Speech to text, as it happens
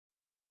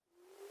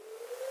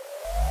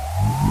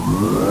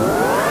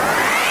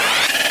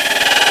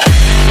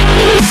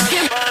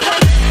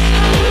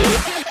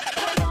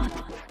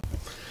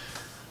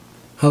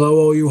Hello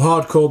all you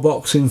hardcore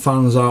boxing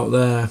fans out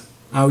there,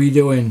 how are you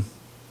doing?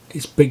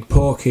 It's Big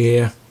Porky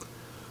here,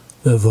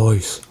 the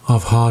voice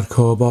of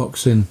hardcore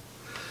boxing.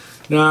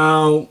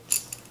 Now,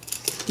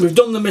 we've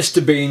done the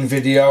Mr. Bean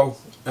video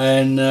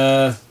and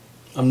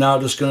I'm now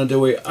just going to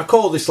do it. I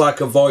call this like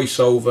a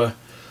voiceover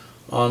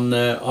on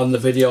the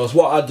videos.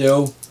 What I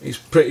do is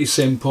pretty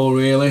simple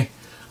really.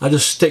 I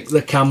just stick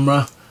the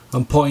camera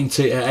and point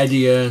it at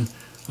Eddie Hearn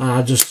and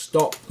I just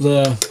stop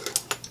the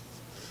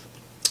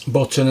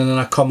button and then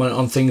I comment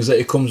on things that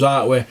he comes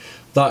out with.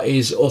 That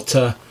is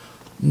utter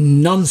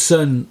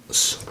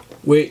nonsense,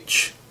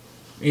 which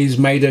he's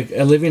made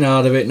a living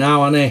out of it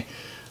now, hasn't he?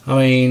 I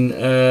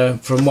mean,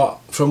 from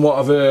what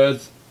I've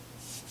heard,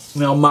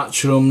 you know,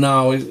 Matchroom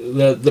now,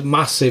 they're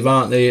massive,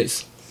 aren't they?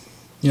 It's,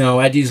 you know,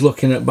 Eddie's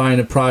looking at buying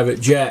a private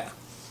jet.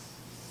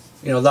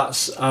 You know,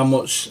 that's how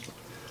much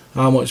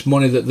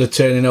money that they're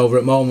turning over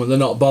at the moment. They're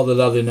not bothered,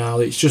 are they now?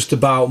 It's just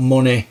about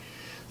money.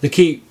 They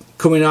keep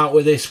coming out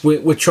with this,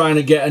 we're trying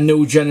to get a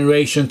new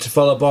generation to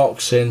follow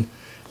boxing.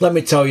 Let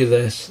me tell you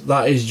this,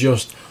 that is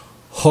just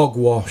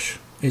hogwash.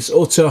 It's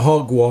utter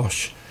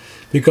hogwash.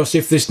 Because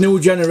if this new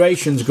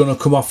generation's going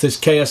to come off this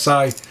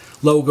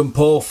KSI Logan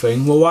Paul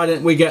thing, well, why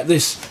didn't we get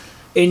this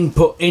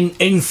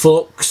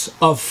influx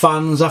of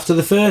fans after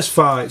the first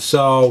fight?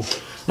 So,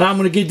 and I'm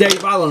going to give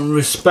Dave Allen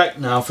respect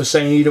now for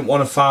saying he didn't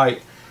want to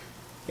fight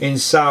in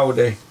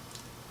Saudi.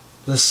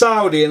 The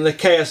Saudi and the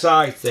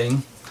KSI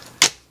thing,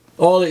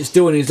 all it's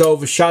doing is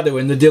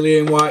overshadowing the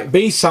Dillian Whyte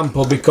B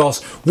sample,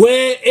 because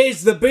where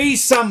is the B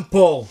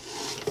sample?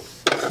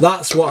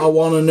 That's what I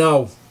want to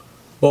know.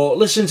 But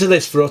listen to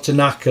this for utter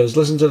knackers,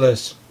 listen to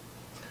this.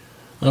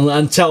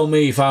 And tell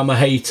me if I'm a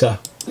hater.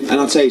 And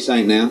I'll tell you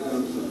something now,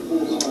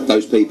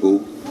 those people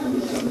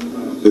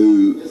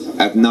who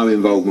have no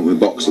involvement with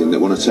boxing that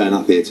want to turn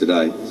up here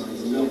today,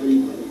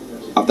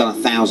 I've done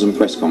 1,000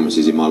 press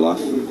conferences in my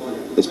life.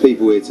 There's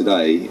people here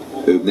today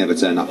who've never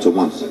turned up to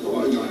one.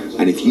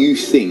 And if you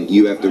think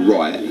you have the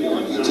right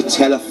to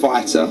tell a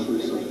fighter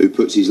who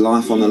puts his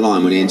life on the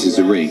line when he enters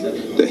the ring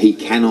that he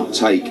cannot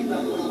take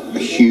a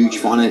huge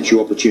financial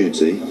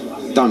opportunity,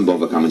 don't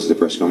bother coming to the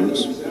press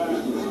conference,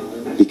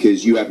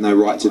 because you have no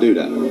right to do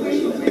that.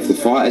 If the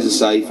fighters are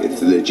safe, if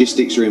the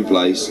logistics are in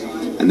place,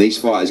 and these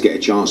fighters get a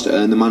chance to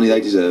earn the money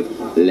they deserve,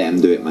 let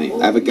them do it, mate.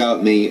 Have a go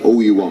at me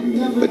all you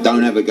want, but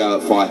don't have a go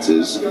at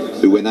fighters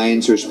who, when they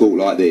enter a sport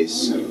like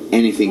this,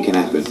 anything can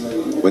happen.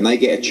 When they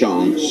get a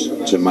chance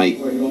to make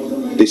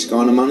this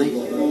kind of money,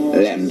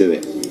 let them do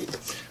it.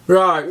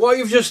 Right, what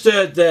you've just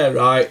heard there,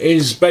 right,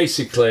 is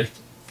basically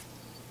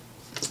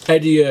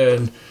Eddie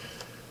Hearn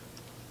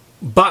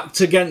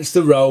backed against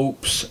the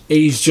ropes.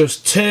 He's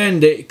just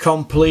turned it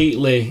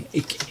completely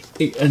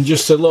and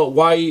just said, look,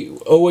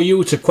 who are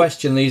you to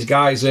question these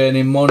guys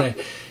earning money?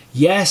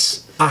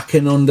 Yes, I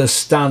can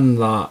understand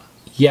that.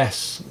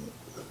 Yes,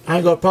 I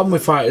ain't got a problem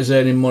with fighters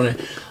earning money.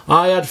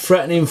 I had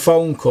threatening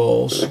phone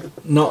calls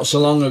not so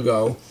long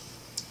ago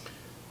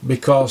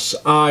because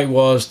I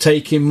was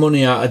taking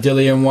money out of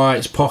Dillian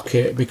Whyte's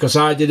pocket, because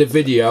I did a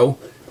video.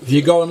 If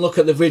you go and look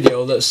at the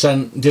video that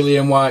sent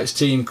Dillian Whyte's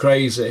team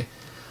crazy,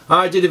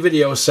 I did a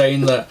video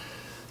saying that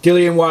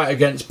Dillian Whyte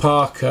against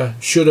Parker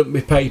shouldn't be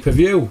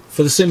pay-per-view,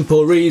 for the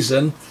simple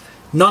reason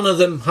none of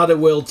them had a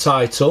world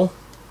title.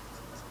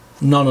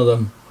 None of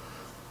them.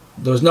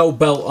 There was no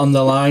belt on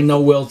the line, no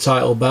world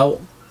title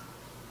belt.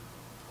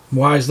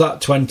 Why is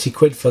that 20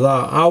 quid for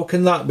that? How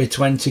can that be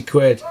 20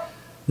 quid?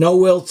 No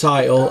world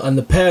title, and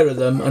the pair of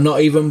them are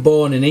not even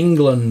born in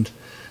England.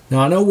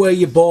 Now, I know where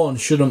you're born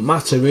shouldn't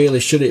matter really,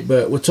 should it?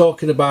 But we're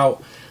talking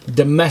about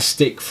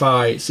domestic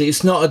fights.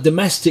 It's not a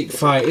domestic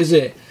fight, is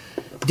it?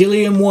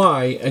 Dillian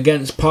Whyte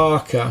against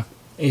Parker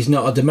is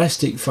not a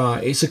domestic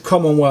fight. It's a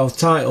Commonwealth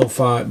title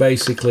fight,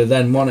 basically,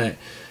 then, wasn't it?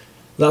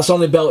 That's the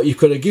only belt you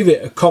could have given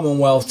it, a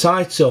Commonwealth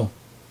title.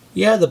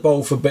 Yeah, they're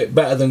both a bit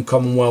better than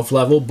Commonwealth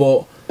level,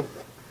 but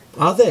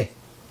are they?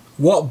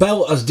 What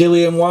belt has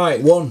Dillian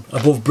Whyte won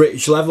above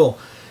British level?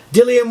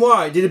 Dillian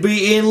Whyte, did he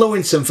beat Ian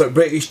Lewinson for a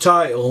British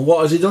title?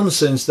 What has he done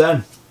since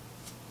then?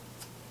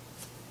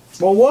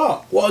 Well,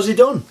 what? What has he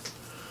done?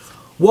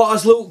 What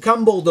has Luke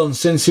Campbell done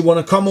since he won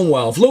a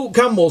Commonwealth? Luke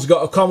Campbell's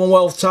got a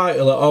Commonwealth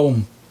title at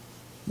home.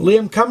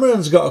 Liam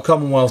Cameron's got a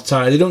Commonwealth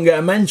title. He don't get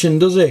a mention,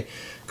 does he?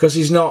 Because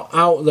he's not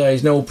out there,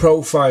 he's no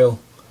profile.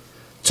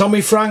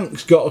 Tommy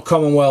Frank's got a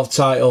Commonwealth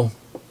title.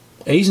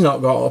 He's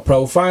not got a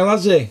profile,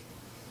 has he?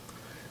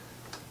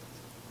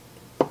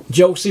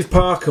 Joseph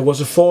Parker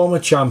was a former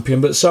champion,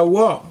 but so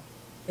what?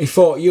 He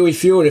fought Hughie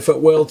Fury for a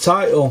world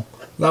title.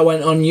 That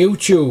went on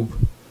YouTube.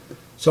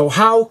 So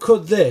how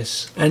could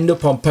this end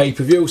up on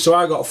pay-per-view? So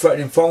I got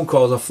threatening phone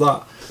calls off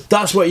that.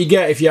 That's what you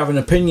get if you have an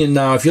opinion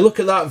now. If you look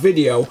at that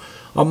video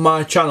on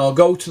my channel,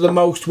 go to the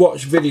most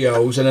watched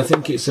videos, and I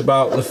think it's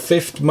about the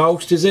 5th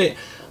most, is it?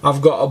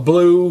 I've got a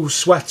blue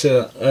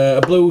sweater,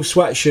 a blue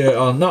sweatshirt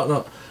on.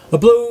 Not a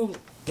blue,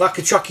 like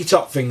a tracky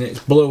top thing that's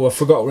blue. I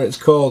forgot what it's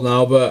called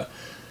now, but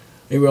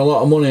It was a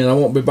lot of money and I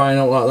won't be buying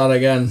out like that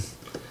again.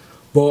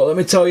 But let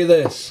me tell you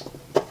this.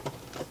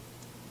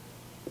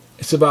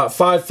 It's about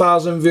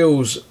 5,000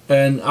 views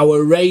and I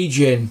were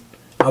raging.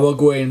 I were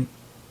going,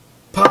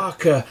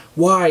 Parker,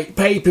 White,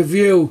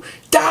 pay-per-view,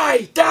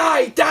 die,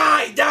 die,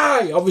 die,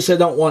 die. Obviously I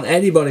don't want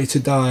anybody to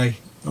die.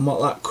 I'm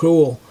not that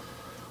cruel.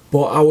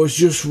 But I was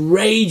just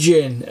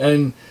raging,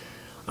 and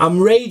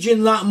I'm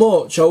raging that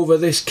much over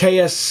this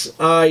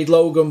KSI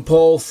Logan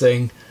Paul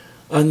thing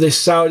and this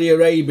Saudi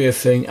Arabia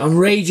thing. I'm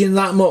raging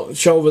that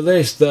much over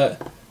this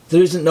that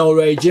there isn't no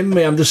rage in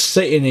me. I'm just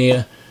sitting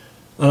here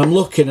and I'm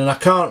looking and I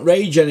can't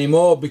rage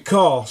anymore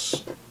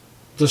because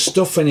the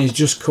stuffing is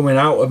just coming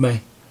out of me.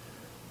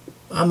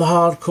 I'm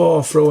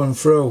hardcore through and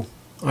through.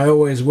 I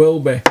always will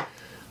be.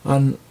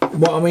 And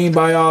what I mean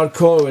by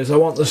hardcore is I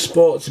want the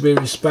sport to be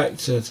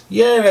respected.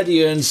 Yeah,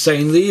 Eddie Hearn's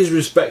saying that he's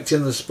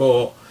respecting the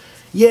sport.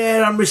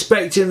 Yeah, I'm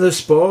respecting the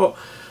sport.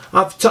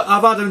 I've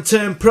had them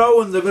turn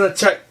pro and they're going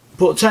to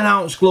put 10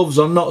 ounce gloves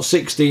on, not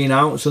 16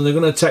 ounce, and they're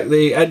going to take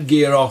the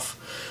headgear off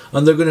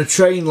and they're going to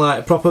train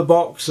like proper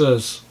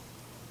boxers.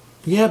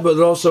 Yeah, but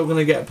they're also going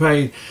to get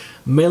paid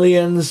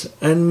millions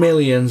and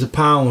millions of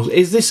pounds.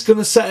 Is this going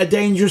to set a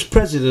dangerous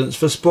precedent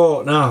for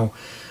sport now?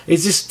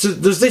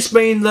 Does this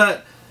mean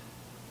that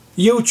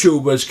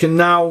YouTubers can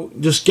now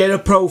just get a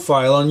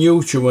profile on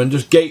YouTube and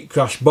just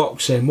gatecrash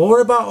boxing? Well,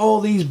 what about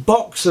all these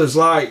boxers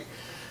like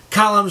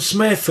Callum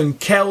Smith and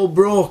Kell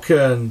Brook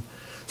and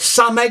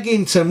Sam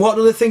Eggington? What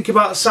do they think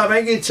about Sam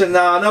Eggington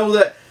now? I know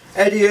that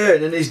Eddie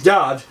Hearn and his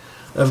dad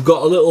have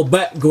got a little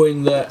bet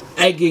going that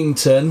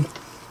Eggington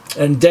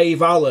and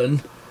Dave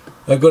Allen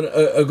are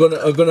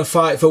gonna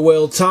fight for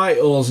world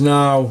titles.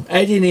 Now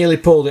Eddie nearly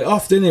pulled it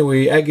off, didn't he,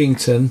 with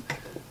Eggington?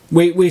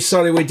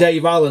 With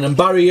Dave Allen, and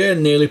Barry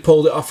Hearn nearly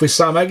pulled it off with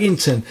Sam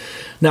Eggington.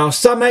 Now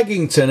Sam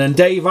Eggington and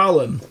Dave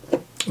Allen,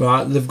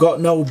 right, they've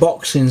got no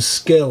boxing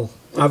skill,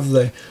 have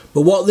they?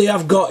 But what they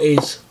have got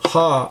is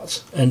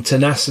heart and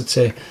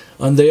tenacity,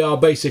 and they are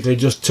basically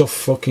just tough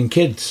fucking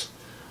kids,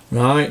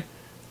 right?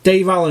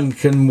 Dave Allen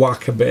can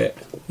whack a bit,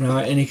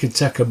 right, and he can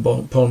take a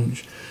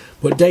punch.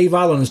 But Dave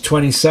Allen's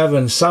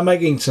 27, Sam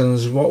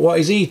Eggington's, what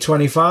is he,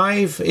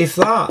 25, if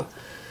that?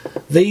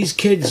 These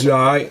kids,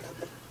 right,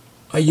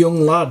 are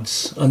young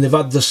lads and they've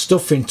had the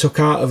stuffing took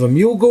out of them.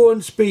 You'll go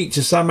and speak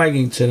to Sam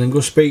Eggington and go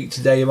speak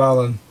to Dave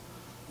Allen,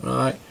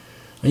 right?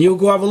 And you'll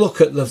go have a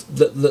look at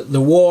the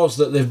wars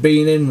that they've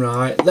been in,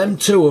 right? Them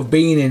two have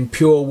been in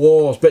pure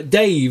wars. But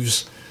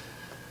Dave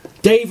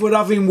would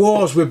have in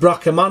wars with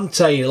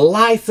Bracamante,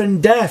 life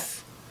and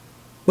death.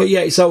 But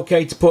yet it's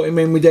okay to put him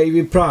in with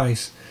David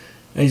Price.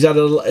 And he's had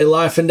a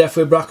life and death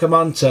with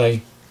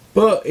Bracamante.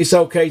 But it's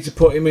okay to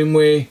put him in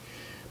with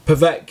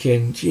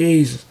Povetkin.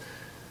 Jesus.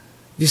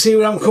 You see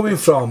where I'm coming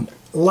from?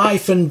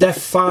 Life and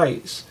death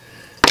fights.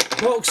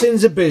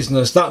 Boxing's a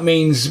business. That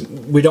means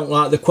we don't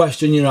like the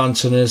question you're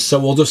answering us, so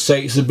we'll just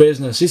say it's a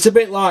business. It's a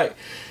bit like,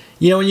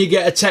 you know, when you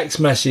get a text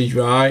message,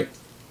 right,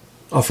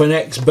 off an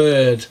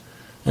ex-bird,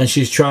 and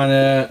she's trying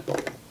to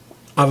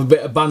have a bit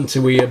of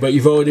banter with you, but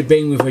you've already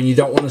been with her and you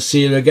don't want to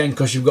see her again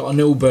because you've got a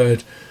new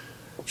bird.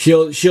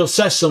 She'll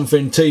say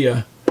something to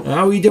you.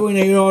 How are you doing?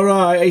 Are you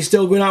alright? Are you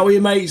still going out with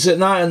your mates at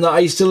night and that?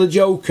 Are you still a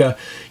joker?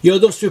 You'll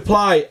just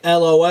reply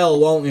LOL,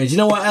 won't you? Do you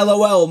know what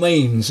LOL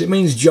means? It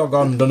means jog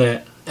on, doesn't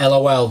it?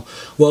 LOL.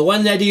 Well,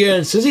 when Eddie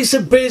Hearn says it's a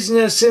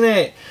business,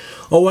 innit?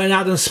 Or when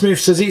Adam Smith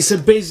says it's a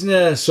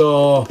business,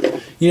 or,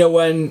 you know,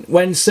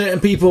 when certain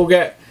people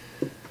get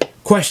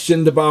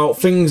questioned about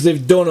things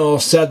they've done or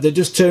said, they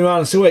just turn around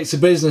and say, well, it's a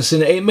business,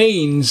 innit? It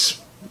means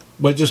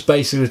we're just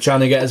basically trying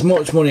to get as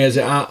much money as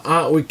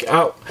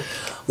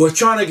we're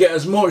trying to get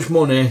as much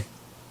money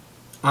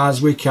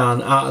as we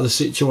can out of the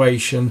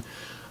situation,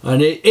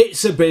 and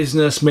it's a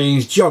business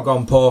means jog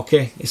on,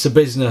 Porky. It's a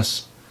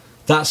business.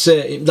 That's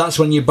it. That's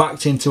when you're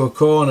backed into a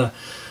corner.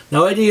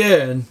 Now Eddie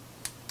Hearn,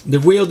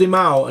 they've wheeled him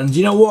out, and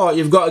you know what?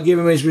 You've got to give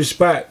him his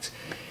respect.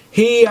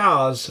 He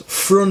has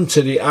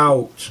fronted it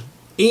out.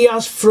 He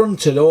has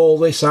fronted all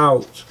this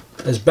out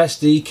as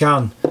best he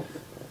can.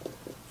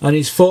 And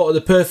he's thought of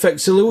the perfect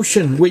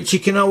solution, which you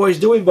can always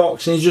do in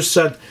boxing. He's just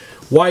said,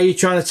 why are you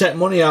trying to take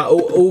money out?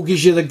 Who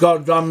gives you the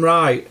goddamn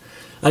right?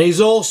 And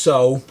he's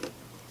also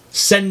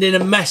sending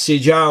a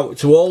message out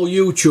to all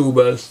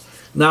YouTubers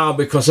now,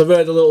 because I've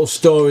heard a little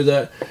story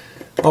that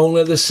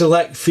only the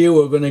select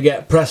few are going to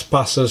get press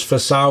passes for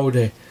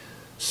Saudi.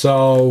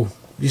 So,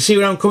 you see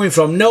where I'm coming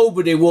from?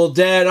 Nobody will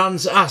dare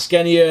ask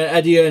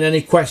Eddie Hearn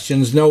any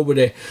questions.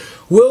 Nobody.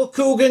 Will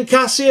Kugan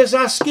Cassius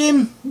ask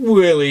him?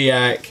 Will he,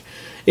 heck?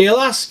 He'll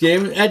ask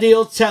him, Eddie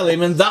will tell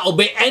him, and that'll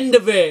be end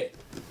of it.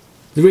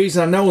 The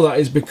reason I know that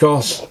is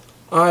because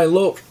I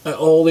look at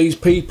all these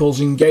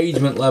people's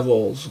engagement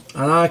levels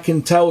and I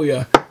can tell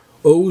you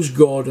who's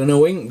good and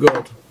who ain't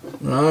good,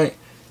 right?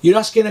 You're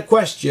asking a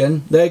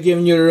question, they're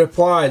giving you a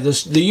reply. The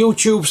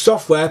YouTube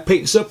software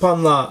picks up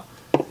on that.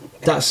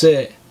 That's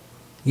it.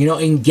 You're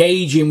not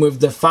engaging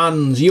with the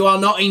fans. You are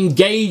not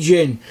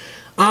engaging.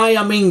 I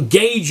am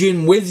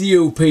engaging with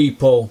you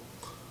people.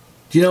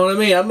 Do you know what I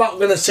mean? I'm not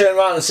going to turn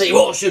around and say,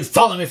 well, you should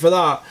follow me for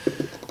that.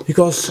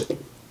 Because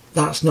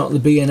that's not the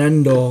be and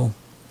end all.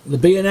 The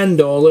be and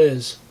end all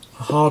is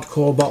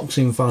hardcore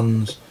boxing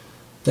fans.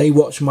 They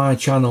watch my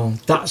channel.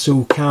 That's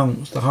who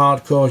counts. The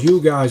hardcores.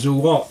 You guys who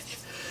watch.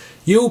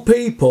 You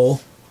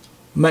people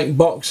make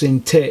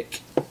boxing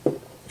tick. You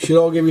should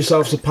all give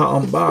yourselves a pat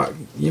on the back.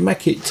 You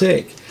make it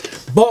tick.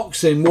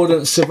 Boxing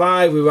wouldn't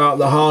survive without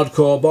the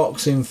hardcore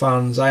boxing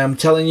fans. I am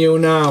telling you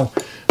now.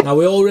 Now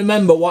we all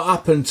remember what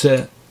happened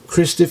to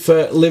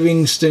Christopher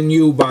Livingston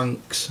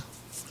Eubanks,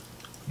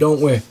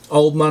 don't we?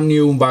 Old Man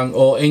Eubank,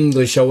 or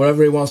English, or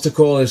whatever he wants to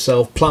call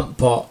himself, plant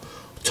pot,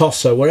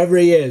 tosser, whatever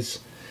he is.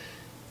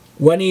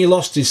 When he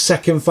lost his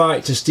second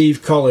fight to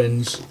Steve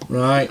Collins,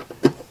 right,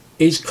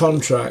 his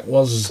contract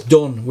was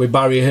done with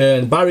Barry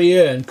Hearn. Barry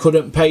Hearn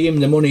couldn't pay him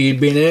the money he'd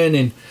been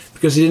earning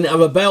because he didn't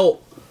have a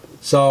belt.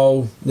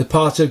 So they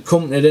parted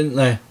company, didn't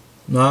they?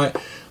 Right?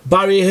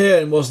 Barry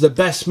Hearn was the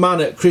best man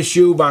at Chris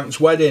Eubank's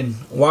wedding.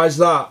 Why is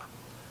that?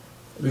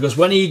 Because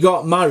when he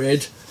got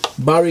married,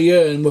 Barry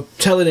Hearn were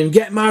telling him,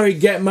 get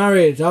married,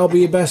 I'll be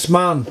your best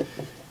man.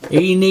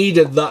 He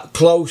needed that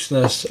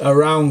closeness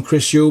around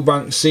Chris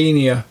Eubank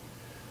Sr.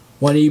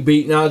 When he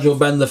beat Nigel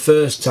Benn the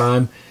first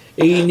time,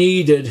 he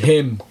needed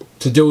him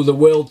to do the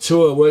world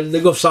tour. Where did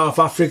they go? South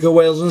Africa,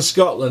 Wales and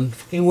Scotland.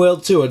 Fucking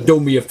world tour. Do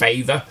me a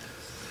favour.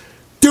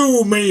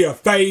 Do me a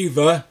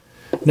favour.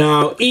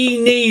 Now, he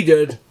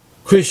needed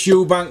Chris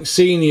Eubank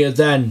Sr.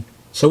 then.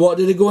 So what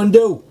did he go and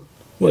do?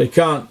 Well, he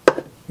can't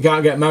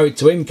get married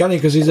to him, can he?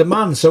 Because he's a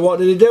man. So what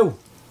did he do?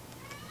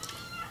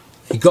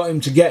 He got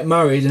him to get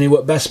married and he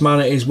was best man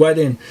at his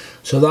wedding.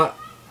 So that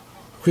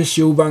Chris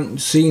Eubank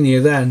Sr.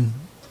 then,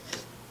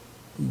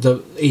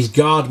 his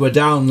guard were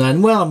down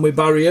then. Well, I'm with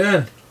Barry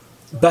Hearn,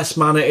 best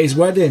man at his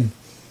wedding.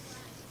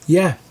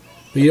 Yeah,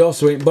 but he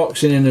also ain't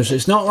boxing in us.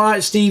 It's not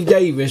like Steve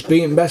Davis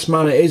being best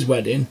man at his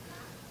wedding.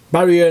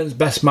 Barry Hearn's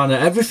best man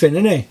at everything,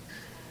 isn't he?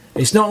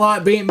 It's not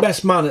like being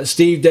best man at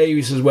Steve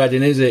Davis's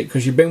wedding, is it?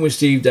 Because you've been with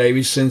Steve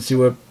Davis since you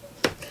were,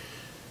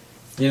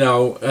 you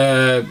know,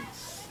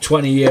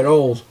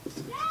 20-year-old.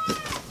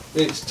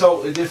 It's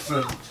totally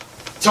different.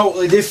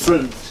 Totally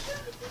different.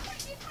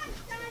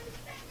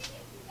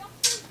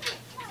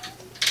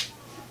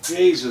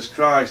 Jesus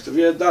Christ, have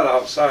you heard that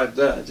outside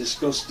there?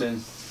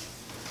 Disgusting.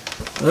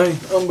 Hey,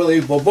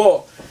 unbelievable.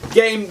 But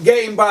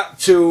getting back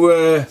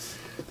to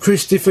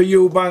Christopher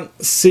Eubank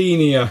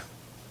Sr.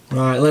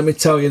 Right, let me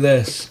tell you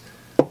this.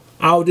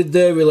 How did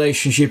their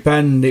relationship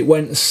end? It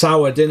went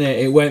sour, didn't it?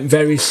 It went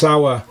very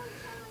sour.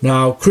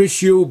 Now,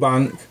 Chris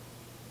Eubank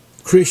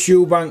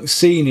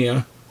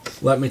Sr.,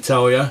 let me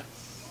tell you,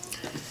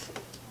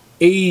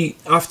 he,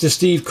 after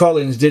Steve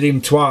Collins did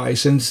him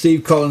twice, and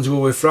Steve Collins were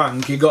with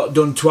Frank, he got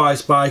done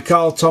twice by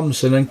Carl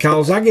Thompson and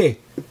Carl Zaggy.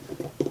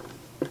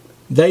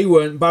 They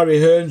weren't Barry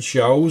Hearn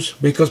shows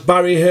because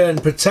Barry Hearn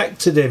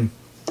protected him.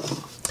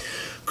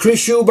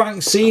 Chris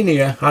Eubank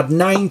Sr. had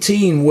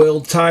 19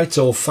 world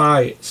title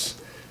fights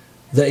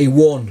that he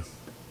won.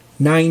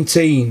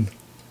 19,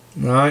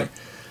 right?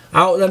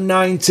 Out of them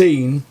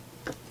 19,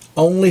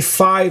 only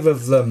 5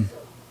 of them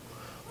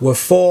were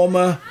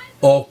former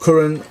or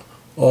current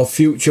or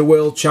future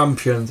world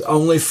champions.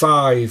 Only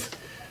 5.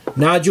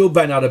 Nigel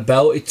Benn had a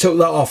belt, he took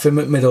that off him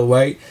at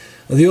middleweight.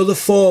 And the other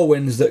 4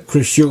 wins that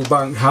Chris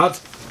Eubank had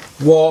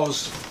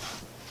was,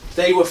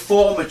 they were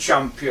former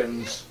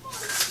champions.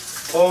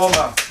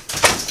 Former.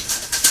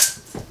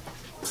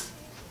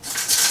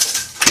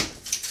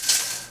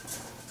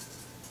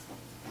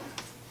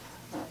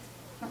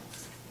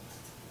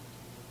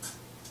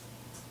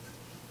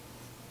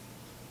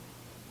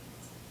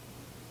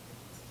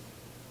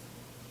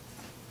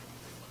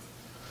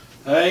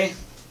 Hey,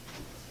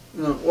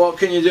 what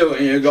can you do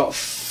when you've got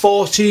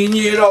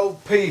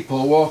 14-year-old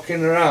people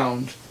walking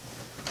around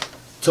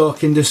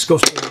talking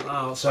disgusting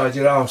outside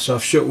your house? So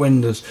I've shut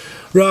windows.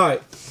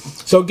 Right,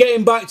 so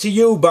getting back to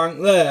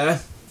Eubank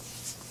there,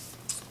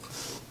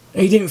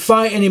 he didn't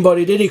fight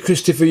anybody, did he,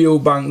 Christopher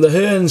Eubank? The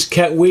Hearns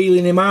kept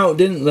wheeling him out,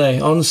 didn't they,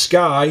 on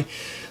Sky?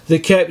 They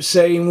kept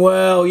saying,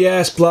 well,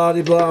 yes, blah,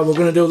 blah, blah, we're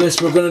going to do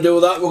this, we're going to do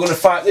that, we're going to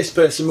fight this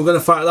person, we're going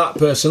to fight that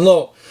person.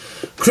 Look,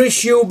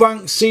 Chris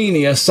Eubank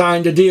Sr.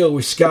 signed a deal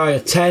with Sky, a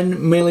 £10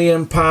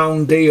 million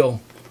deal,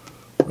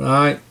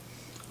 right?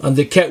 And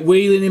they kept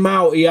wheeling him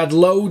out. He had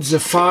loads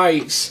of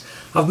fights.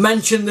 I've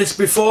mentioned this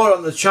before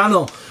on the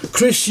channel.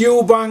 Chris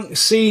Eubank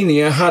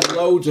Sr. had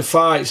loads of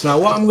fights. Now,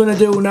 what I'm going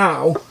to do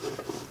now,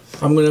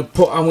 I'm going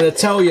to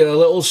tell you a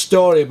little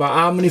story about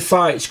how many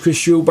fights Chris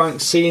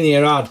Eubank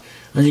Sr. had,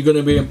 and you're going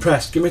to be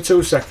impressed. Give me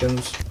 2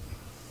 seconds.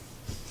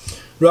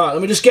 Right,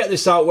 let me just get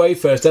this out way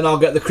first, then I'll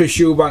get the Chris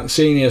Eubank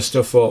Sr.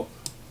 stuff up.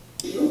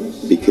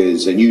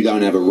 Because, and you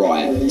don't have a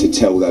right to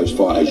tell those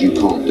fighters you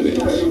can't do it.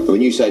 But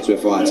when you say to a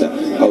fighter,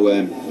 oh,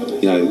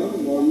 you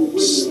know,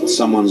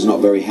 someone's not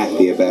very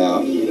happy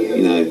about,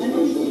 you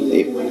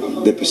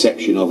know, the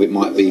perception of it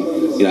might be,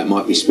 you know, it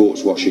might be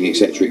sports washing,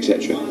 etc.,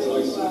 etc.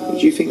 Do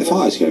you think the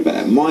fighters care about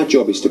that? My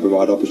job is to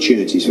provide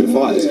opportunities for the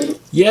fighters.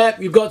 Yeah,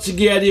 you've got to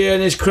give Eddie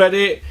Hearn his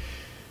credit.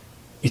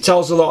 He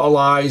tells a lot of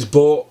lies,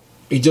 but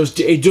he does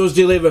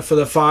deliver for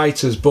the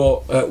fighters.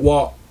 But at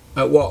what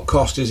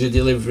cost is he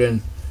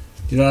delivering?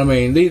 You know what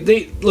I mean?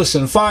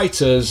 Listen,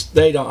 fighters,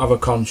 they don't have a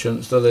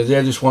conscience, do they?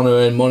 They just want to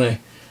earn money.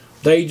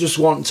 They just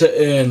want to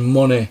earn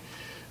money.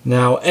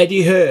 Now,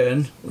 Eddie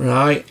Hearn,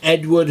 right,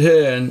 Edward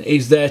Hearn,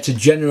 is there to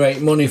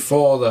generate money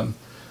for them.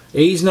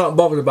 He's not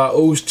bothered about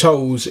whose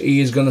toes he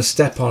is going to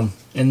step on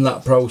in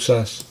that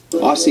process.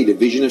 I see the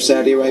vision of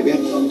Saudi Arabia.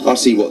 I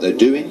see what they're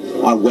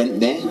doing. I went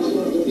there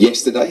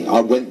yesterday. I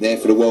went there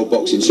for the World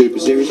Boxing Super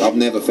Series. I've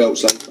never felt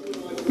safer.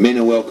 Men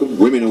are welcome,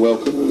 women are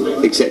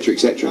welcome, etc,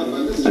 etc.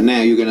 And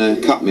now you're going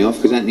to cut me off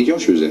because Anthony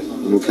Joshua's there.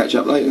 And we'll catch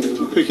up later.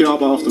 Pick it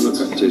up afterwards.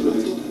 Cheers,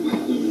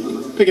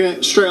 mate. Picking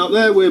it straight up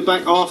there, we're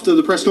back after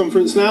the press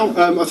conference now.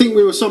 I think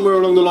we were somewhere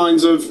along the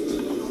lines of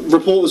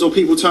reporters or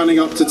people turning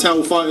up to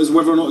tell fighters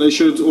whether or not they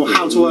should, or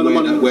how to earn the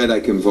money. Where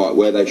they can fight,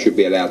 where they should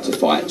be allowed to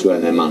fight to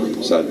earn their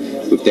money. So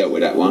we've dealt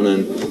with that one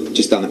and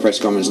just done the press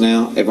conference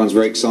now. Everyone's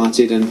very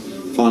excited and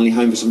finally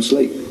home for some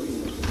sleep.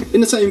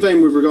 In the same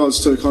vein with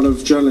regards to kind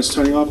of journalists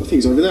turning up, I think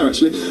he's over there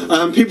actually,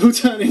 people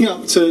turning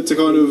up to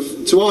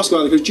ask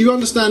about it, because do you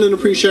understand and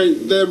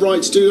appreciate their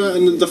right to do that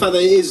and the fact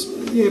that it is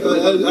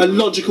a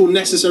logical,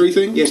 necessary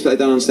thing? Yes, but they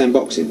don't understand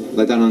boxing.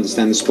 They don't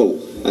understand the sport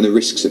and the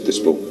risks of the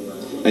sport.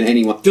 And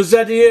anyone... Does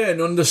Eddie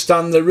Hearn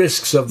understand the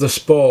risks of the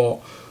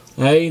sport?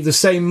 Eh? The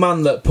same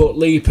man that put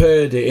Lee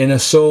Purdy in a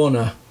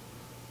sauna.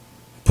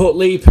 Put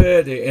Lee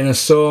Purdy in a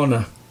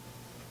sauna.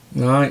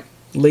 Right?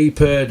 Lee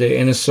Purdy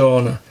in a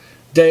sauna.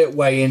 Day at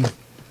weighing.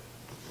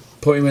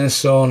 Put him in a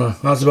sauna.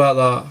 How's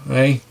about that?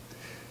 Eh?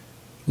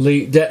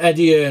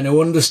 Eddie Hearn,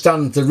 who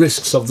understands the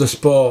risks of the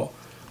sport,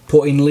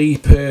 putting Lee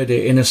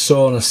Purdy in a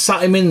sauna.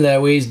 Sat him in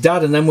there with his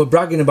dad and then we're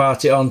bragging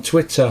about it on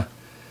Twitter.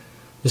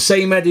 The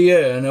same Eddie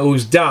Hearn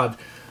whose dad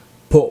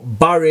put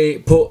Bomber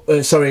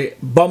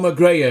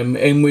Graham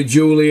in with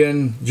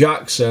Julian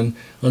Jackson,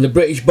 and the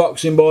British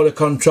Boxing Board of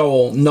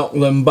Control knocked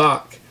them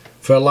back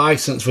for a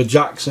licence for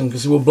Jackson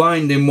because they were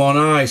blind in one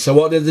eye. So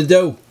what did they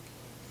do?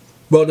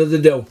 What did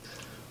they do?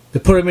 They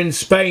put him in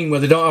Spain where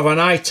they don't have an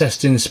eye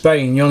test in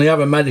Spain. You only have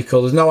a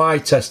medical. There's no eye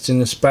tests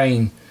in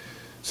Spain.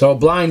 So a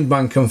blind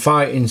man can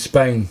fight in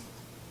Spain.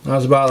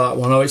 How's about that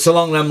one? Oh, it's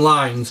along them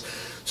lines.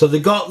 So they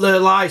got their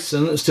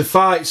licence to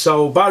fight.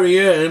 So Barry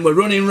Hearn were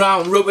running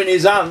round rubbing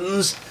his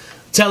hands,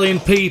 telling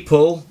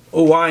people,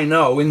 who I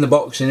know in the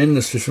boxing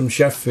industry from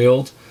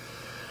Sheffield,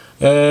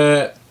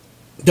 don't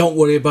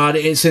worry about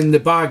it, it's in the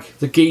bag.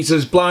 The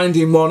geezer's blind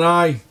in one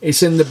eye,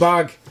 it's in the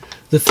bag.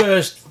 The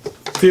first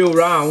few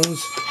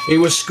rounds, he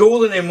was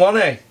schooling him,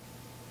 wasn't he?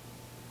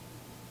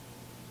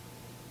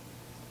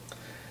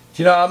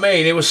 Do you know what I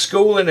mean? He was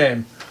schooling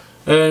him.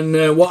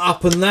 And what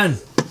happened then?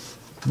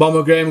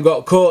 Bomber Graham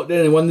got caught,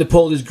 didn't he? When they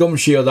pulled his gum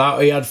shield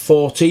out, he had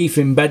 4 teeth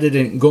embedded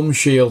in gum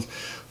shield.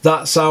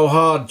 That's how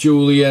hard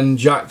Julian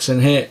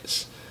Jackson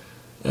hits.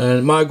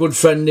 And my good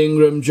friend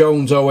Ingram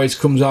Jones always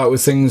comes out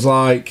with things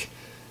like,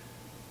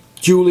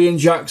 Julian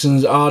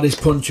Jackson's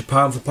hardest puncher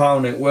pound for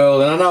pound in the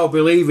world. And I now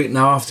believe it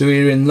now after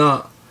hearing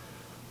that.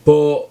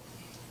 But,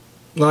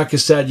 like I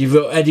said, you've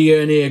got Eddie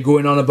Hearn here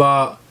going on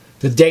about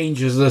the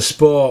dangers of the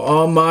sport.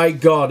 Oh my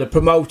God, a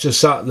promoter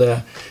sat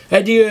there.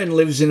 Eddie Hearn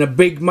lives in a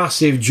big,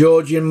 massive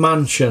Georgian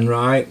mansion,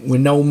 right,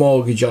 with no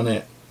mortgage on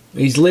it.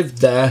 He's lived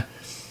there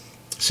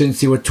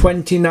since he was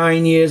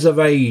 29 years of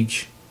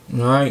age,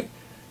 right,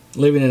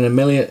 living in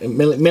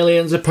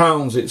millions of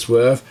pounds it's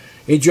worth.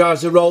 He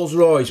drives a Rolls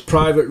Royce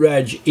Private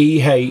Reg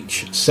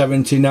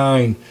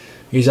EH79.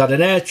 He's had an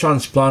hair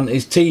transplant,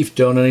 his teeth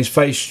done and his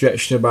face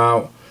stretched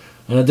about.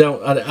 And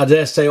I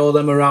dare say all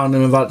them around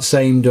him have had the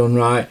same done,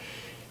 right.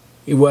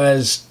 He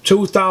wears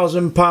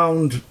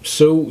 £2,000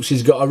 suits.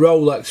 He's got a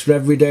Rolex for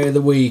every day of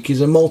the week. He's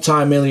a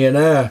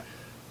multi-millionaire.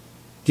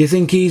 Do you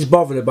think he's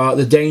bothered about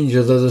the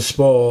dangers of the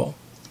sport?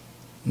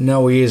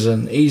 No, he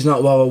isn't. He's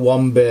not bothered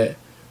one bit.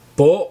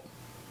 But,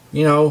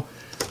 you know,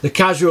 the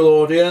casual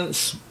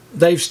audience,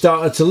 they've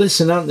started to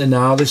listen, haven't they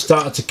now? They've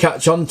started to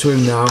catch on to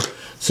him now.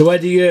 So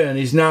Eddie Hearn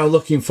is now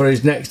looking for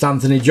his next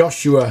Anthony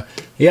Joshua.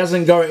 He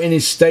hasn't got it in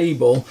his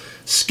stable.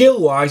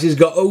 Skill-wise, he's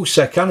got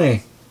Usyk, hasn't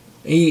he?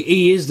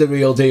 He is the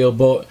real deal,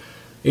 but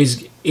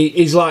he's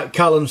like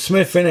Callum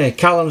Smith, isn't he?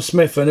 Callum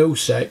Smith and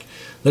Usyk,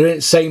 they're in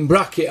the same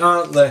bracket,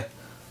 aren't they?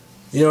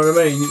 You know what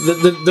I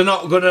mean?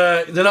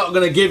 They're not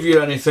gonna give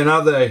you anything,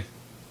 are they?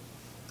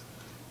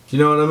 Do you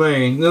know what I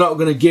mean? They're not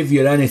gonna give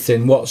you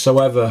anything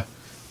whatsoever.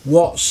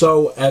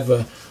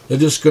 Whatsoever. They're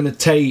just gonna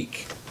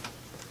take.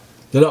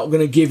 They're not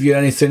gonna give you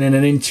anything in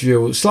an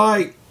interview. It's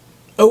like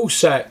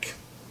Usyk.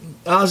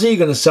 How's he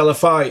gonna sell a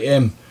fight,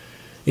 him?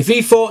 If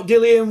he fought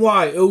Dillian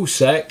White,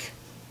 Usyk,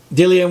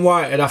 Dillian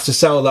White would have to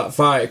sell that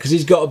fight because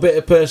he's got a bit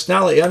of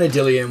personality, hasn't he,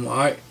 Dillian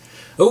White?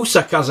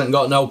 Usyk hasn't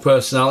got no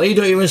personality. He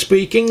don't even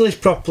speak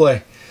English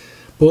properly.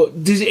 But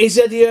is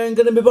Eddie Hearn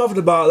going to be bothered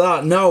about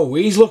that? No,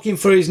 he's looking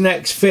for his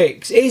next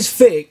fix. His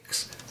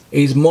fix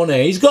is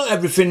money. He's got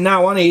everything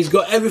now, hasn't he? He's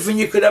got everything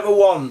you could ever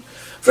want.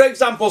 For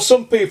example,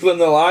 some people in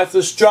their life,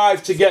 they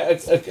strive to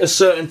get a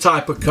certain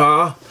type of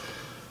car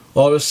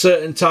or a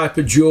certain type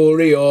of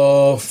jewellery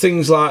or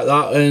things like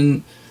that,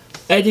 and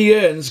Eddie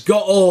Hearn's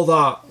got all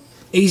that.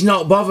 He's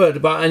not bothered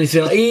about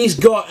anything. He's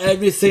got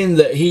everything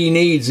that he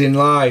needs in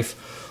life.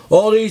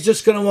 All he's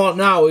just going to want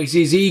now is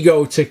his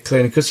ego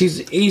tickling, because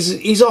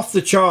he's off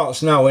the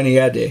charts now, isn't he,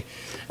 Eddie?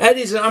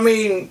 Eddie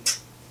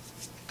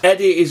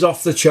is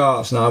off the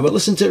charts now. But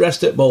listen to the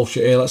rest of the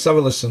bullshit here. Let's have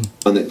a listen.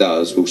 And that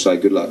does, we'll say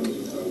good luck.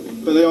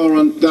 But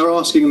they're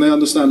asking and they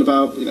understand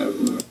about, you know,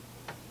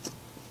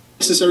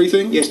 necessary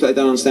things. Yes, but they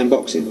don't understand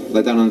boxing.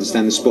 They don't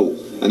understand the sport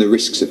and the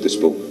risks of the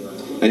sport.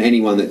 And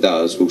anyone that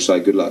does will say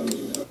good luck.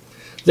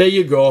 There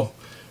you go.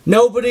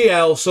 Nobody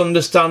else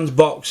understands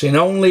boxing.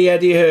 Only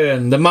Eddie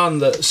Hearn, the man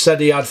that said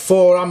he had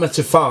 4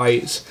 amateur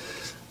fights,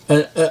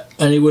 and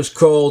he was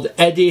called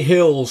Eddie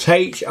Hills,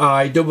 Hills.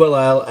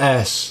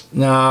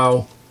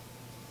 Now,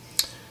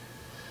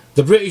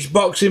 the British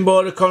Boxing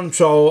Board of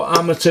Control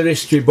amateur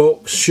history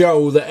books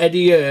show that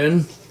Eddie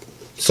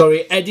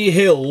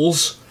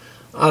Hills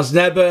has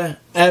never,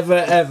 ever,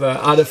 ever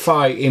had a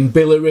fight in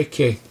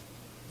Billericay.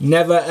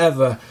 Never,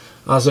 ever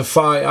has a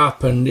fight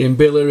happened in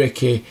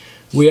Billericay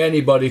with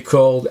anybody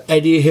called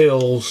Eddie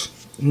Hills.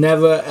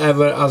 Never,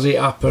 ever has it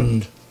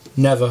happened.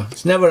 Never.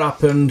 It's never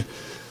happened.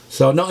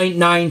 So not in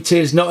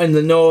 90s, not in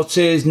the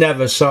noughties,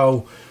 never.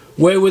 So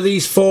where were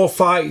these 4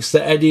 fights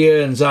that Eddie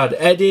Hearn's had?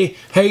 Eddie,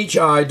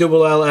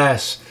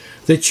 Hills.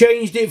 They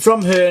changed it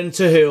from Hearn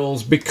to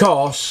Hills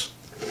because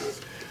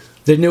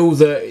they knew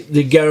that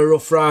they'd get a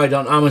rough ride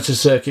on amateur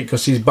circuit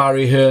because he's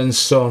Barry Hearn's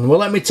son. Well,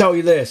 let me tell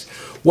you this.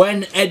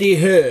 When Eddie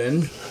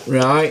Hearn,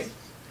 right,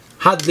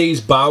 had these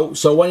bouts,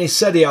 so when he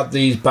said he had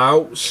these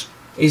bouts,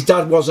 his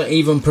dad wasn't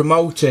even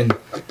promoting.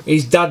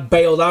 His dad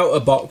bailed out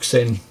of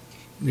boxing.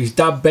 His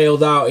dad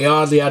bailed out. He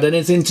hardly had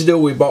anything to do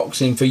with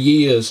boxing for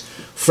years.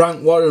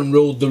 Frank Warren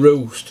ruled the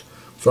roost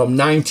from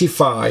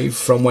 95,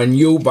 from when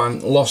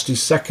Eubank lost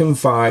his second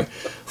fight.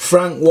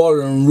 Frank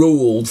Warren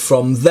ruled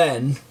from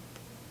then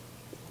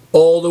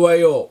all the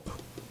way up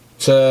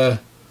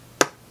to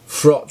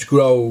Froch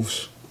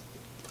Groves.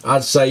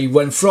 I'd say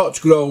when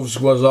Froch Groves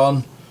was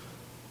on,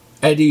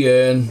 Eddie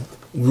Hearn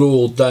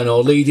ruled then,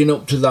 or leading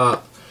up to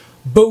that.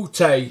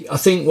 Boutte, I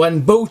think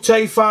when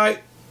Boutte fought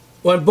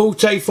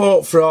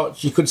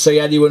Froch, you could say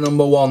Eddie were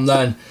number 1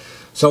 then.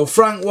 So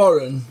Frank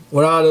Warren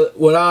were out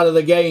of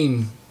the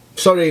game.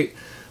 Sorry,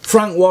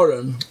 Frank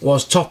Warren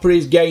was top of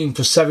his game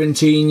for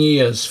 17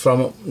 years,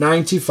 from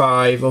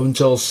 95 up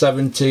until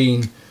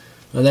 17,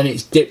 and then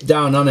it's dipped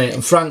down on it.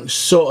 And Frank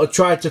sort of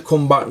tried to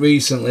come back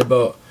recently,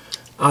 but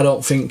I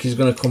don't think he's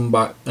going to come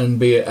back and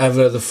be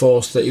ever the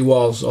force that he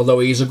was, although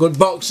he's a good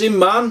boxing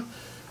man.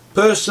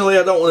 Personally,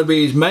 I don't want to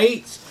be his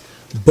mate,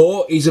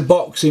 but he's a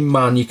boxing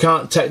man. You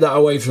can't take that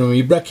away from him.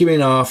 You break him in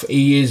half,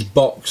 he is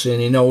boxing.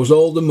 He knows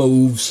all the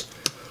moves,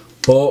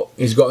 but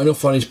he's got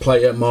enough on his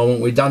plate at the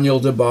moment with Daniel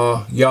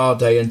DeBar,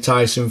 Yarde and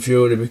Tyson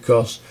Fury,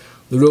 because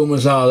the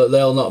rumours are that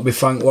they'll not be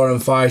Frank Warren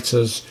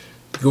fighters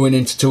going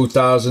into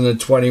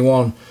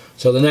 2021.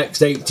 So the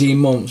next 18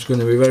 months going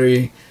to be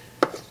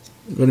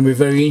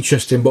very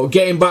interesting. But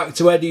getting back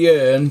to Eddie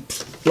Hearn,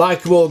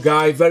 likeable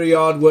guy, very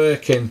hard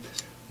working,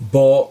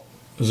 but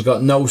has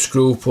got no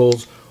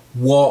scruples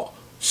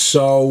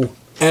whatsoever.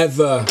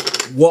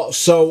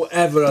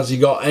 Has he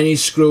got any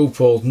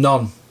scruples?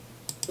 None.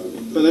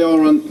 But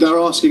they're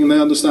asking and they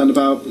understand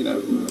about, you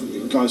know,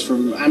 guys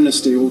from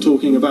Amnesty all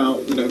talking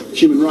about, you know,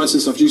 human rights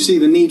and stuff. Do you see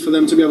the need for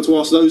them to be able to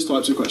ask those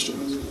types of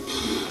questions?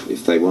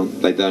 If they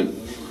want, they don't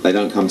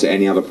come to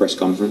any other press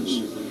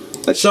conference.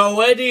 So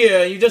Eddie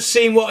Hearn, you just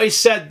seen what he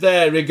said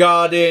there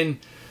regarding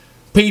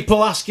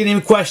people asking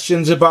him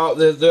questions about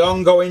the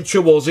ongoing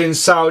troubles in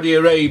Saudi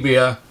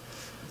Arabia,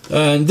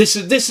 and this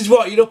is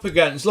what you're up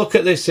against. Look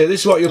at this here.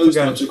 This is what you're up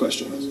against. Types of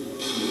questions.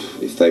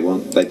 If they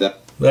want, they don't.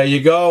 There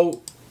you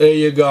go. There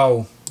you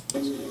go.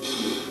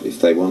 If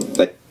they want,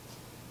 they.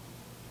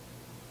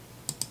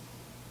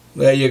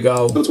 There you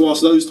go. To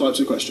ask those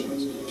types of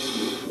questions.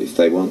 If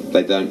they want,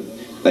 they don't.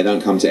 They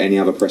don't come to any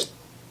other press.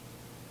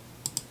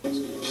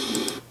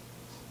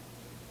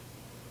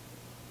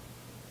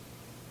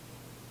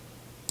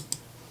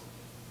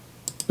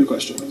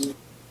 Questions.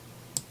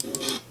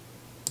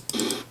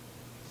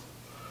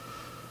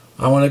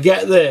 I want to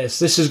get this.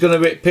 This is going to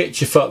be a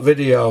picture fuck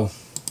video.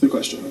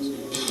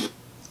 Questions.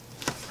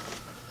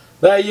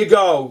 There you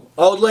go.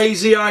 Old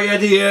lazy eye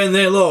Eddie Hearn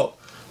there, look.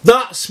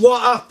 That's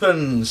what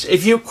happens.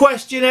 If you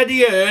question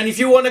Eddie Hearn, if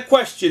you want to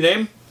question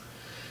him,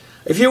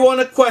 if you want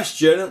to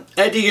question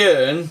Eddie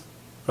Hearn,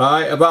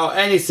 right, about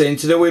anything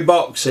to do with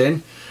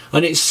boxing,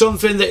 and it's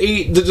something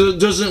that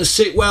doesn't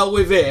sit well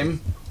with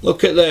him,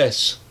 look at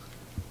this.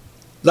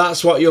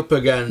 That's what you're up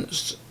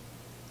against.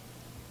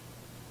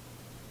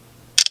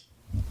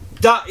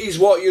 That is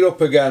what you're up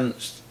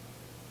against.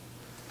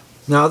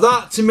 Now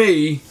that to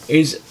me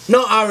is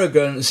not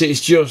arrogance,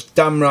 it's just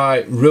damn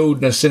right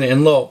rudeness in it.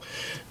 And look,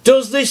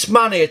 does this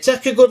man here,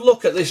 take a good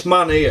look at this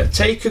man here,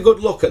 take a good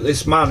look at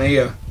this man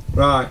here,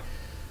 right?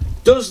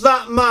 Does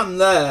that man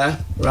there,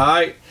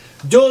 right,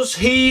 does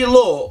he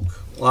look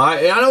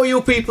like, I know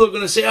you people are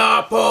going to say,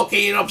 oh, Porky,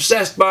 you're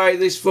obsessed by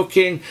this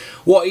fucking,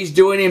 what he's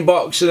doing in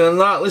boxing and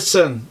that.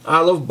 Listen, I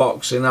love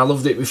boxing. I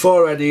loved it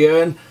before Eddie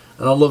Hearn,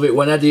 and I love it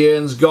when Eddie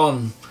Hearn's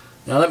gone.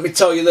 Now let me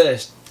tell you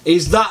this,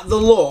 is that the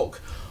look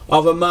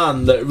of a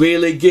man that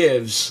really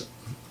gives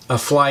a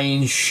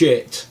flying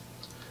shit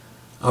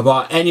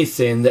about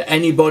anything that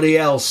anybody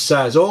else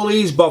says. All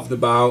he's bothered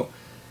about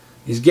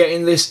is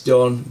getting this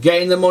done,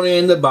 getting the money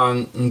in the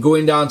bank, and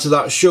going down to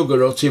that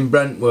sugar hut in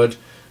Brentwood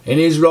in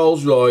his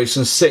Rolls Royce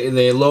and sitting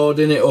there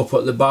loading it up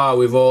at the bar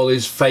with all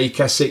his fake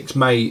Essex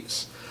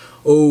mates.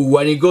 Oh,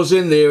 when he goes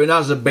in there and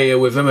has a beer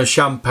with him, a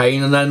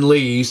champagne, and then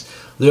leaves,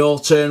 they all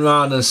turn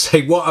around and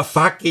say, what a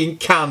fucking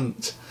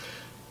cunt.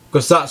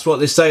 Because that's what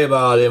they say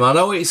about him. I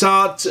know it's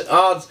hard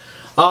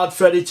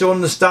for Eddie to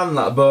understand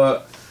that,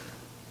 but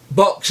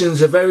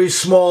boxing's a very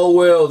small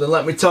world, and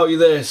let me tell you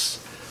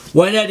this.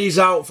 When Eddie's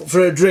out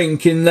for a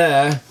drink in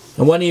there,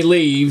 and when he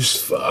leaves,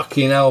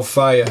 fucking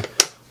hellfire.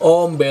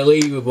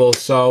 Unbelievable.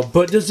 So,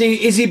 but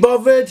is he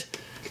bothered?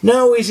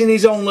 No, he's in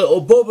his own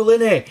little bubble,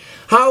 innit?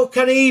 How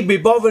can he be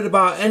bothered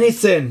about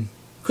anything?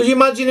 Could you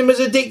imagine him as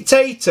a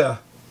dictator?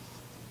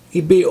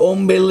 He'd be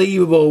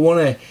unbelievable,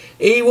 wouldn't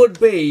he? He would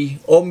be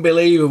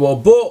unbelievable.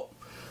 But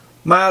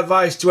my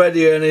advice to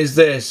Eddie Hearn is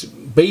this: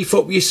 beef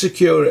up your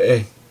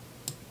security.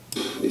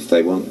 If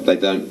they want, they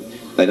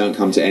don't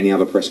come to any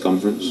other press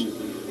conference.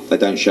 They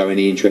don't show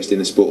any interest in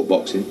the sport of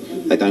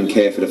boxing. They don't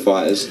care for the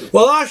fighters.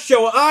 Well, I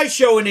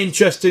show an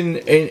interest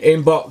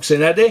in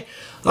boxing, Eddie.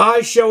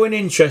 I show an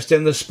interest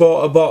in the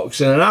sport of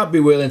boxing, and I'd be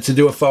willing to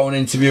do a phone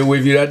interview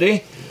with you,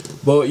 Eddie.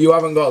 But you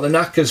haven't got the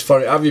knackers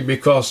for it, have you?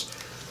 Because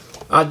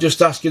I'd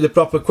just ask you the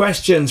proper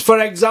questions. For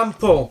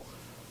example,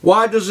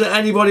 why doesn't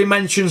anybody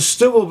mention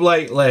StubHub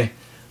lately?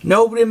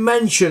 Nobody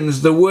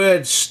mentions the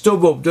word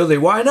StubHub, do they?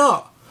 Why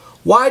not?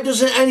 Why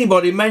doesn't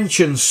anybody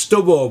mention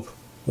StubHub?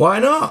 Why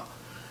not?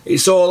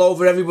 It's all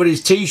over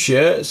everybody's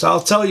t-shirts.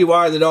 I'll tell you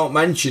why they don't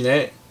mention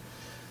it.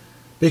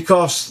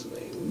 Because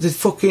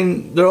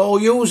they're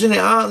all using it,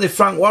 aren't they?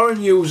 Frank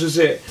Warren uses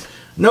it.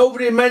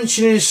 Nobody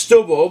mentioning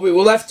StubHub. It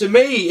was left to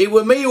me. It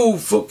was me who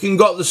fucking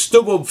got the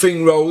StubHub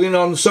thing rolling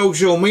on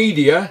social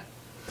media.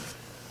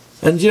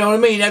 And you know what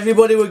I mean?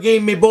 Everybody were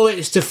giving me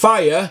bullets to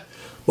fire.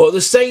 But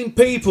the same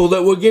people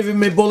that were giving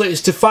me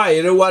bullets to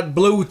fire who had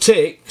blue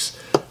ticks,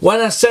 when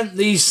I sent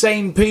these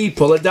same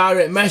people a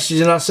direct message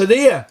and I said,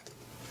 here,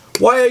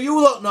 why are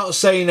you lot not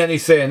saying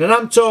anything? And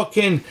I'm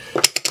talking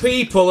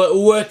people that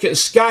work at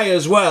Sky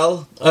as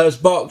well as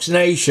Box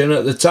Nation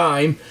at the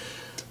time.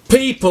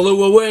 People who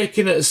were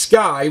working at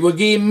Sky were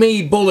giving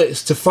me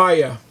bullets to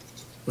fire,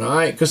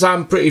 right? Because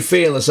I'm pretty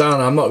fearless,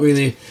 aren't I? I'm not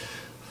really...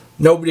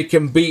 Nobody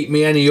can beat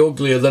me any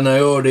uglier than I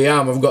already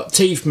am. I've got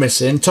teeth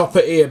missing, top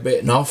of ear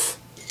bitten off,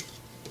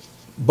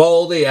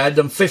 baldy head.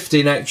 I'm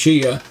 50 next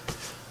year.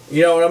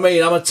 You know what I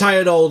mean? I'm a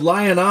tired old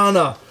lion, aren't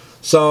I?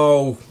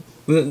 So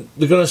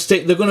they're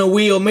gonna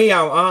wheel me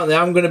out, aren't they?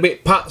 I'm gonna be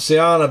patsy,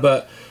 aren't I?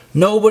 But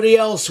nobody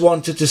else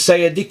wanted to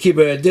say a dicky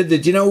bird, did they?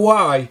 Do you know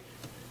why?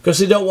 Because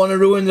they don't want to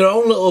ruin their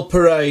own little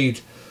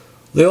parade.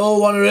 They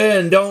all want to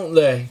earn, don't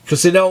they?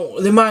 Because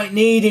they might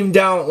need him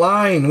down the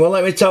line. Well,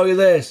 let me tell you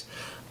this.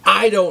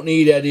 I don't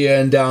need Eddie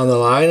Hearn down the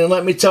line. And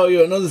let me tell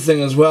you another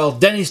thing as well.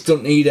 Dennis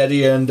don't need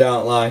Eddie Hearn down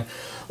the line.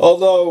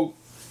 Although,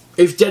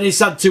 if Dennis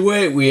had to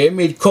work with him,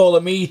 he'd call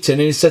a meeting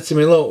and he said to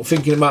me, look,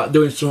 thinking about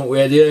doing something with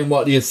Eddie Hearn,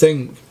 what do you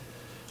think?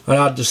 And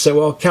I'd just say,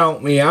 well,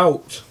 count me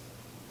out.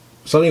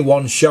 It's only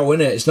one show,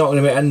 innit? It's not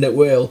going to end at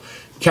will.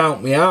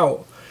 Count me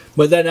out.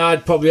 But then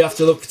I'd probably have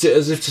to look at it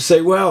as if to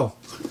say, well,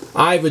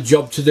 I have a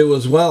job to do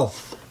as well.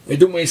 It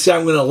doesn't mean to say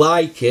I'm going to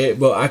like it,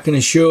 but I can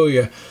assure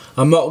you,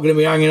 I'm not going to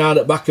be hanging out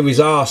at the back of his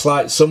arse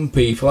like some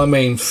people. I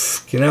mean,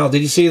 fucking hell,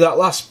 did you see that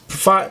last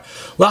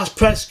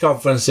press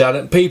conference he had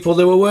and people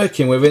they were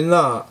working with in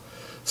that?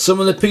 Some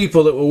of the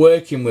people that were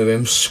working with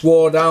him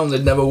swore down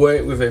they'd never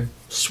worked with him.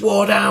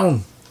 Swore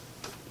down.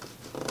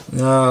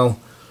 Now,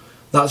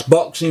 that's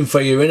boxing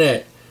for you,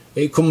 innit?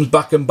 It comes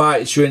back and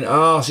bites you in the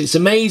arse. It's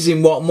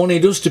amazing what money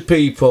does to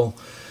people.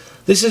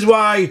 This is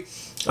why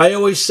I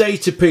always say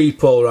to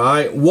people,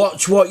 right,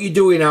 watch what you're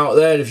doing out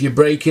there if you're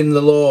breaking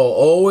the law.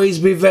 Always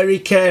be very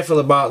careful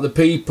about the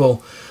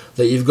people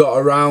that you've got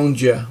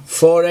around you.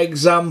 For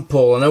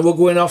example, I know we're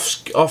going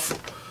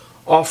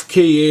off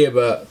key here,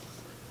 but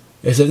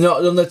if they've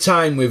not done the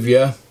time with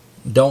you,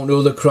 don't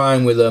do the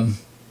crime with them.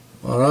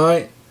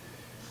 Alright?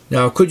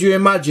 Now, could you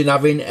imagine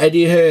having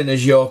Eddie Hearn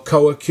as your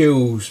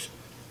co-accused?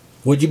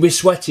 Would you be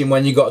sweating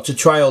when you got to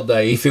trial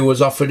day if he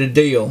was offered a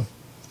deal?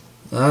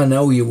 I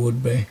know you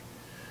would be.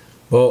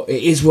 But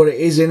it is what it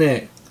is,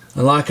 innit?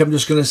 And like I'm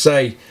just going to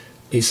say,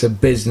 it's a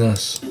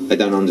business. They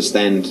don't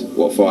understand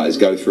what fighters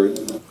go through.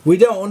 We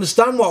don't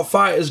understand what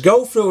fighters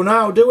go through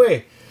now, do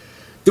we?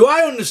 Do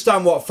I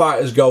understand what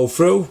fighters go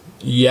through?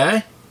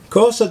 Yeah, of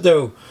course I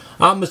do.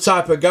 I'm the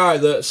type of guy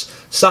that's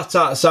sat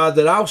outside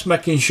their house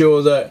making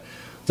sure that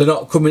they're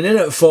not coming in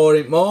at 4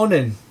 in the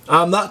morning.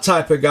 I'm that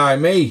type of guy,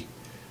 me.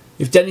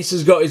 If Dennis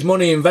has got his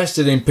money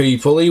invested in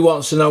people, he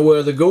wants to know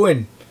where they're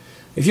going.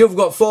 If you've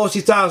got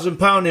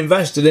 £40,000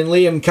 invested in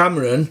Liam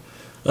Cameron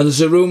and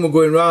there's a rumour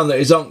going around that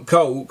he's on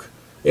coke,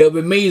 it'll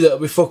be me that'll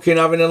be fucking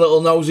having a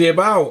little nosy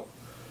about.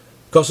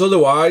 Because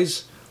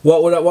otherwise,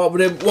 what would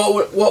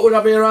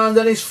I be around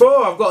Dennis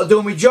for? I've got to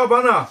do my job,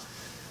 haven't I?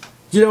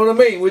 Do you know what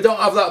I mean? We don't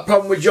have that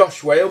problem with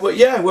Josh Whale, but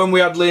yeah, when we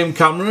had Liam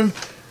Cameron,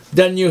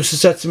 then used to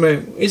say to me,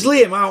 is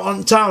Liam out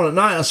on town at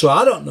night? I said,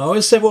 I don't know.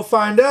 He said, we'll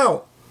find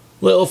out.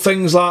 Little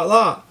things like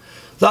that.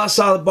 That's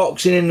how the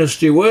boxing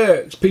industry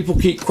works. People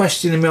keep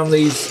questioning me on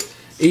these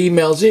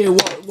emails here.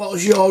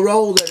 What's your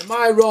role then?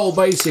 My role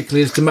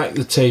basically is to make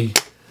the tea.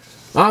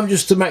 I'm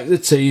just to make the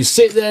tea.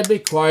 Sit there, be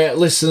quiet,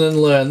 listen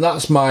and learn.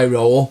 That's my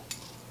role.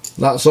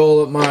 That's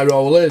all that my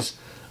role is.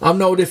 I'm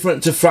no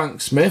different to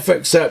Frank Smith,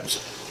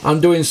 except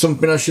I'm doing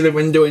something I should have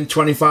been doing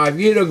 25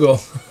 years ago.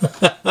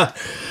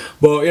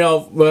 But, you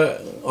know,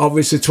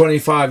 obviously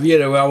 25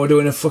 years ago I was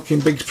doing a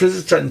fucking big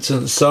prison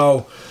sentence.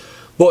 So,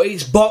 but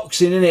it's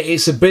boxing, innit?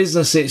 It's a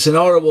business. It's an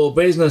horrible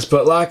business.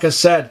 But like I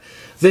said,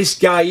 this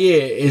guy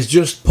here has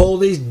just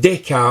pulled his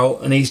dick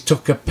out and he's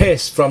took a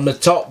piss from the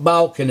top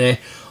balcony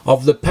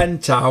of the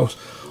penthouse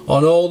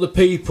on all the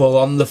people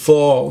on the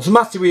floor. What's the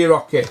matter with you,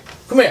 Rocky?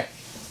 Come here.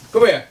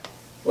 Come here.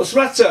 What's the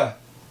matter?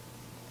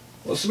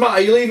 What's the matter?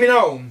 Are you leaving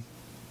home?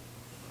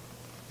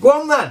 Go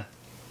on then.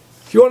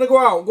 If you want to go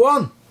out, go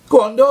on.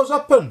 Go on, doors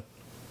open.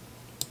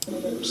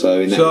 So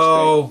in that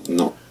respect,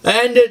 not. At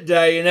the end of the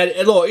day, and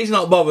Eddie, look, he's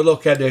not bothered.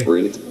 Look, Eddie.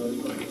 Really?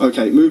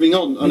 Okay, moving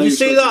on. Did you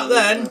see that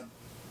then?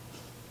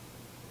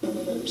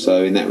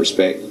 So in that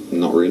respect,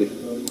 not really.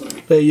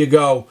 There you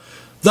go.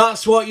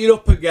 That's what you're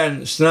up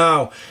against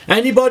now.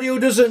 Anybody who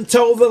doesn't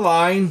toe the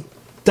line,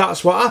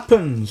 that's what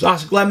happens.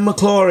 Ask Glenn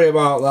McClory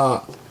about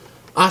that.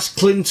 Ask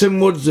Clinton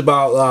Woods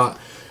about that.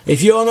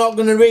 If you're not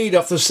going to read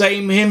off the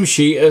same hymn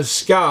sheet as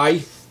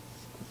Sky,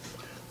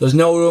 there's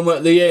no room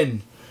at the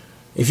inn.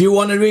 If you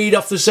want to read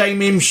off the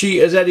same hymn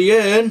sheet as Eddie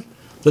Hearn,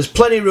 there's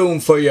plenty room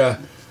for you.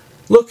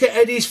 Look at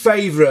Eddie's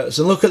favourites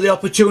and look at the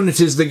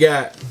opportunities they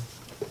get.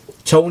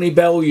 Tony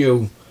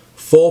Bellew,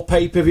 4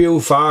 pay-per-view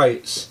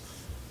fights.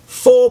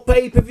 4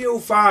 pay-per-view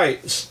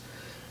fights.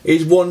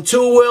 He's won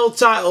 2 world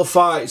title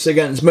fights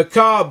against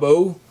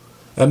Makabu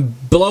and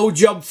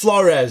Blowjob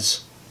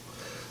Flores.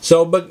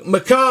 So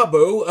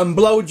Makabu and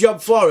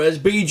Blowjob Flores,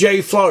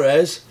 BJ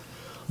Flores,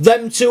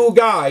 them 2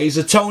 guys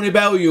are Tony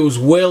Bellew's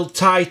world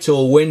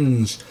title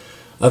wins.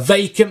 A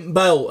vacant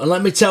belt. And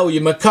let me tell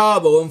you,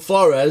 Makabu and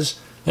Flores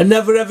are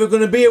never ever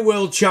going to be a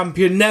world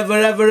champion. Never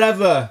ever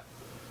ever.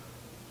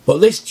 But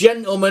this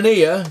gentleman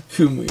here,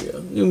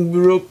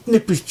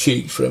 nip his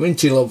cheeks for him,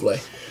 isn't he lovely?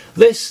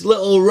 This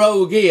little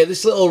rogue here,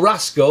 this little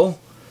rascal,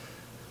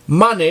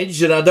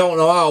 managed, and I don't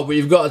know how, but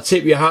you've got to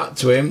tip your hat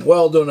to him.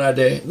 Well done,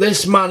 Eddie.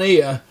 This man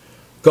here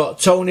got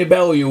Tony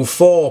Bellew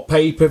 4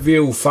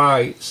 pay-per-view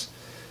fights.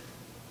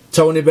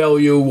 Tony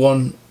Bellew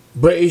won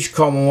British,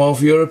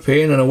 Commonwealth,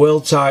 European and a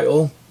world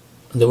title.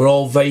 And they were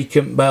all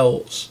vacant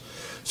belts.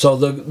 So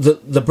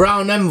the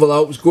brown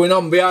envelopes going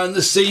on behind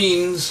the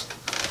scenes.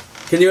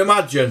 Can you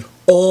imagine?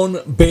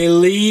 Unbelievable.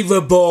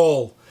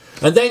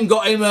 And then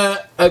got him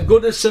a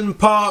Goodison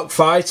Park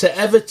fight at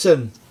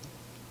Everton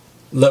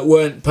that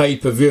weren't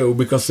pay-per-view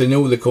because they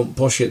knew they couldn't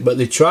push it, but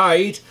they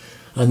tried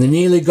and they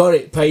nearly got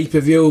it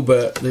pay-per-view,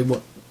 but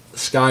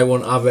Sky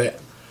wouldn't have it.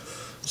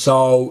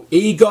 So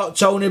he got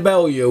Tony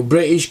Bellew,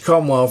 British,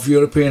 Commonwealth,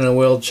 European and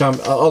World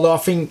Champion. Although I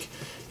think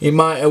he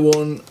might have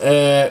won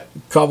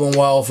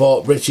Commonwealth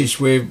or British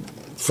with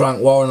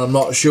Frank Warren, I'm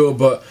not sure,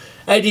 but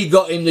Eddie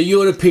got him the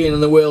European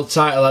and the world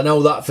title, I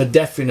know that for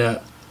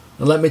definite.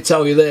 And let me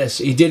tell you this,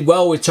 he did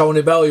well with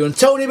Tony Bellew. And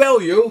Tony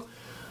Bellew,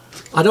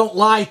 I don't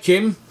like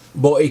him,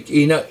 but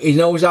he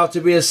knows how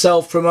to be a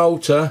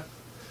self-promoter.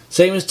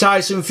 Same as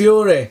Tyson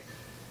Fury.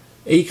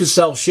 He could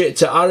sell shit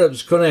to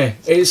Arabs, couldn't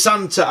he? It's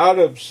sand to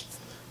Arabs.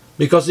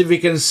 Because if he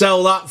can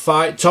sell that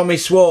fight, Tommy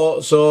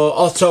Schwartz or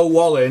Otto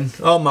Wallin,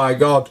 oh my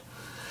God.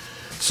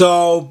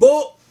 So,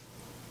 but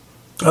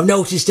I've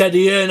noticed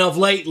Eddie Hearn of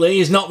lately,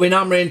 he's not been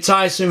hammering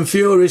Tyson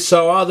Fury,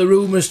 so are the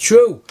rumours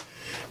true?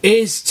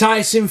 Is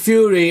Tyson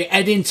Fury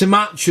heading to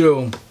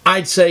Matchroom?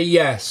 I'd say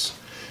yes.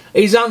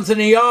 Is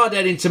Anthony Yard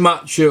heading to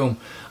Matchroom?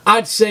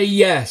 I'd say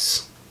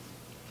yes.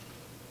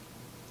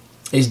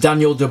 Is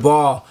Daniel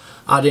Dubois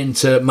heading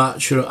to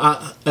Matchroom?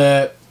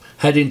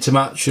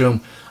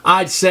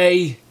 I'd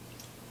say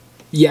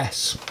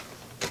yes.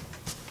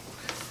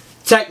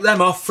 Take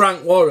them off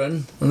Frank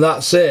Warren and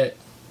that's it.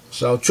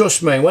 So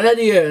trust me, when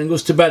Eddie Hearn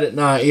goes to bed at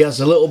night, he has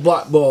a little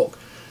black book.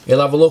 He'll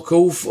have a look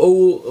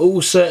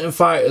who certain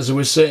fighters are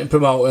with certain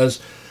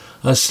promoters,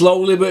 and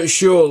slowly but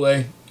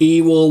surely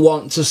he will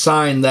want to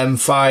sign them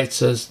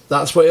fighters.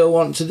 That's what he'll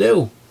want to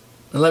do.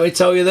 And let me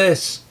tell you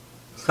this,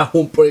 I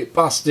won't put it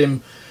past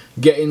him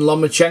getting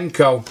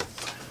Lomachenko.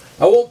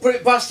 I won't put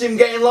it past him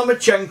getting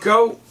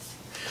Lomachenko,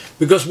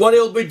 because what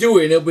he'll be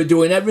doing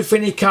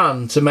everything he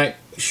can to make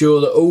sure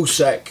that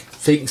Usyk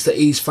thinks that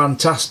he's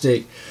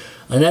fantastic.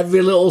 And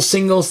every little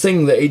single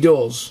thing that he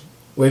does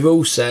with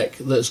Usyk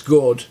that's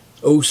good,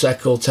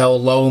 Usyk will tell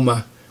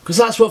Loma. Because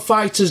that's what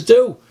fighters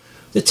do.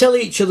 They tell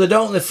each other,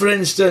 don't they? For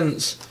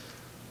instance,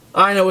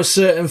 I know a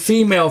certain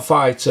female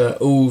fighter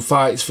who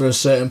fights for a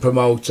certain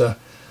promoter,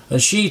 and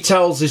she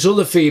tells this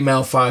other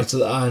female fighter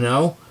that I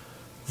know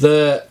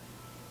that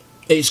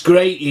it's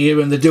great here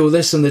and they do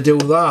this and they do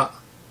that.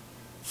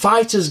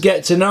 Fighters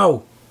get to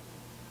know.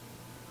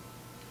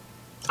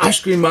 Ice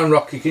Cream Man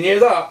Rocky, can you hear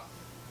that?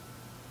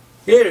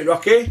 You hear it,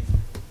 Rocky?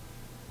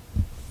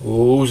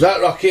 Who's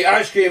that, Rocky?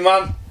 Ice cream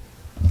man.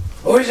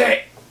 Who is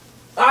it?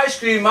 Ice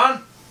cream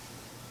man.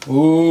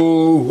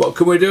 Ooh, what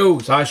can we do?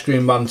 It's ice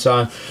cream man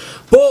time.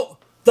 But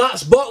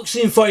that's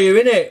boxing for you,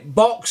 innit?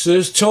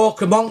 Boxers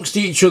talk amongst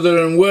each other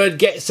and word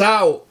gets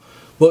out.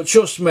 But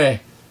trust me,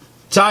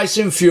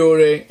 Tyson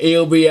Fury,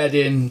 he'll be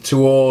heading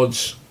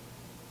towards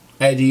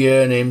Eddie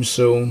Hearn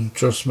soon,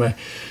 trust me.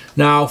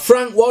 Now,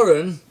 Frank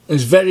Warren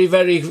is very,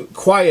 very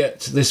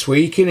quiet this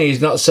week, and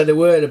he's not said a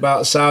word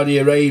about Saudi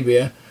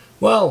Arabia.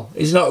 Well,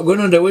 he's not going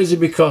to do, is he?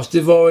 Because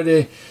they've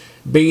already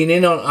been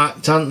in on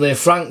act, haven't they?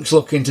 Frank's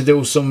looking to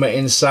do something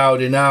in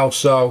Saudi now,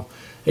 so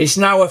it's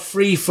now a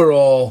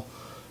free-for-all.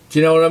 Do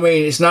you know what I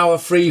mean? It's now a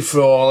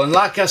free-for-all. And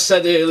like I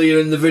said earlier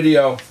in the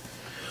video,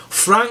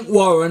 Frank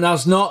Warren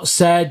has not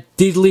said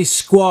diddly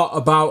squat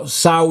about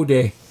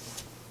Saudi.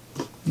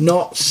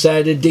 Not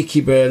said a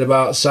dicky bird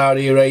about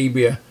Saudi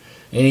Arabia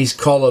in his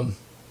column.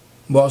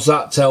 What's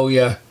that tell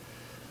you?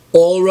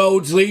 All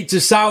roads lead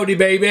to Saudi,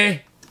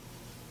 baby.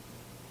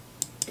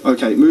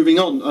 Okay, moving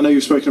on. I know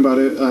you've spoken about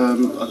it a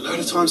load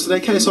of times today.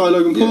 KSI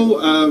Logan Paul,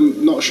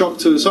 not a shock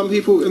to some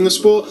people in the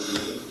sport.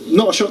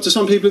 Not a shock to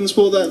some people in the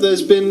sport that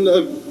there's been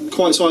a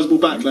quite sizable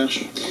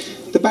backlash.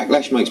 The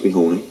backlash makes me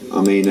horny.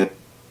 I mean...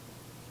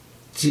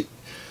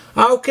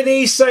 how can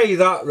he say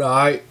that,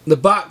 right? The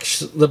back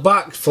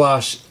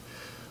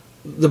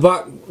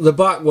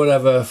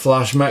whatever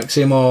flash makes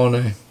him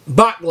horny.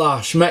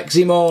 Backlash makes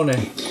him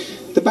horny.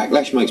 The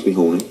backlash makes me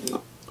horny.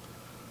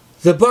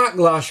 The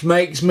backlash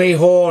makes me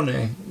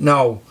horny.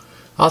 No.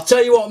 I'll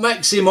tell you what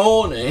makes him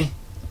horny.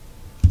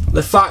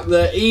 The fact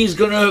that he's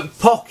going to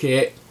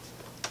pocket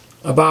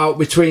about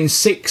between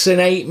 £6 and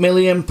 £8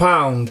 million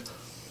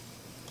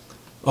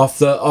off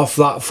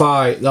that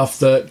fight, off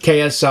the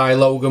KSI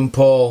Logan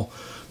Paul.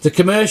 The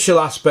commercial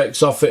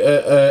aspects of it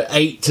are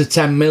 8 to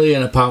 10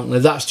 million apparently.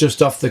 That's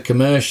just off the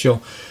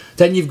commercial.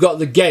 Then you've got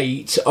the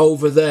gate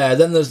over there.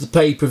 Then there's the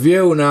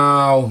pay-per-view.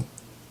 Now,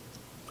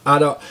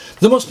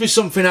 there must be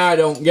something I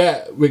don't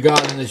get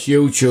regarding this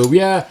YouTube.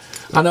 Yeah,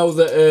 I know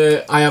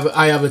that I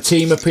have a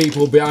team of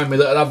people behind me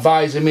that are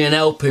advising me and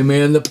helping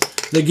me, and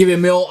they're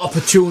giving me all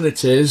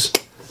opportunities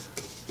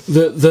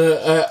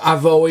that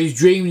I've always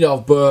dreamed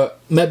of, but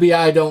maybe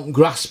I don't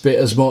grasp it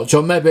as much,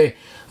 or maybe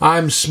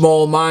I'm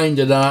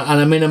small-minded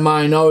and I'm in a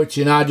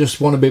minority and I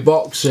just want to be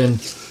boxing.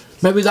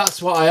 Maybe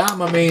that's what I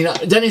am. I mean,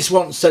 Dennis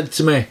once said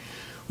to me,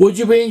 would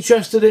you be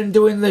interested in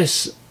doing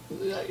this?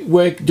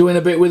 We're doing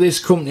a bit with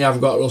this company I've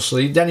got,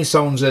 Russell. Dennis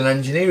owns an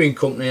engineering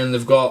company and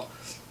they've got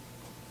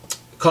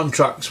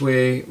contracts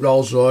with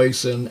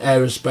Rolls-Royce and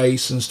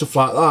aerospace and stuff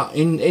like that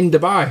in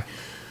Dubai.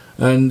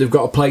 And they've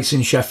got a place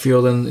in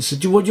Sheffield, and he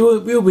said, would you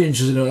be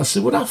interested in it? I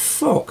said, what the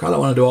fuck? I don't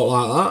want to do it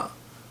like that.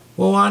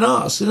 Well, why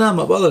not? I said, no, I'm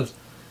not bothered.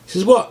 He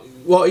says, what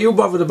are you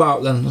bothered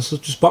about then? I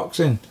said, just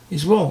boxing. He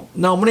said, well,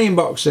 no money in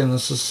boxing. I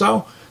said,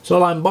 so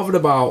all I'm bothered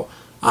about.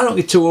 I don't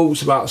get too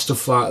hoops about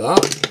stuff like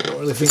that. I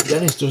don't really think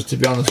Dennis does, to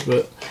be honest,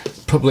 but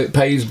probably it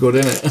pays good,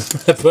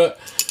 innit? But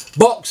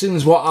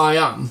boxing's what I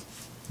am.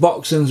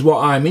 Boxing's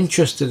what I'm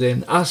interested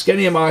in. Ask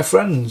any of my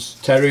friends,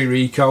 Terry,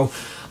 Rico,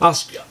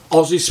 ask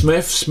Ozzie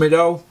Smith,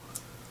 Smido,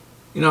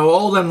 you know,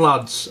 all them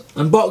lads.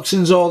 And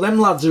boxing's all them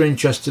lads are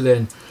interested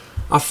in.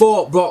 I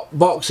thought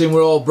boxing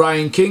were all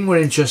Brian King were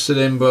interested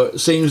in, but it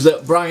seems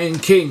that Brian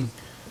King,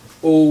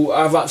 who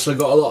I've actually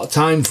got a lot of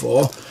time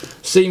for,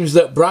 seems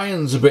that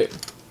Brian's a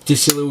bit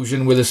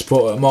disillusioned with the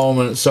sport at the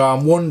moment. So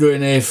I'm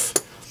wondering if,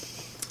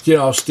 you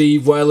know,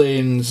 Steve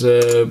Wellings,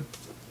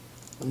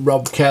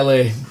 Rob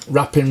Kelly,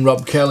 rapping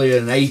Rob Kelly,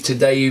 and A to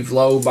Dave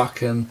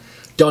Lowback and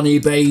Donny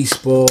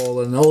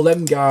Baseball and all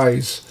them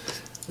guys,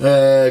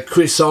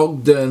 Chris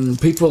Ogden,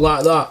 people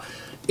like that,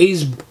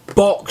 is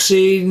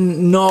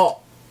boxing not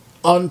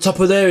on top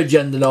of their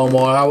agenda no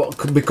more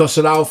because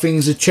of how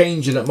things are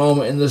changing at the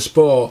moment in the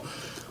sport?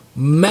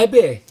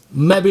 Maybe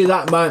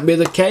that might be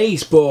the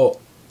case, but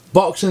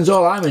boxing's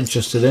all I'm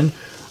interested in.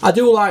 I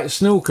do like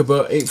snooker,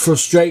 but it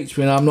frustrates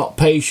me and I'm not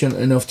patient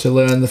enough to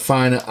learn the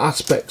finer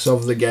aspects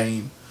of the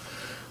game.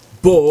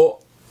 But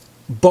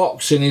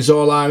boxing is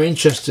all I'm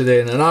interested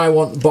in, and I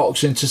want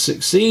boxing to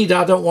succeed.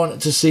 I don't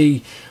want to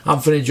see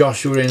Anthony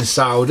Joshua in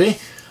Saudi.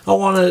 I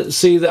want to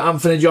see that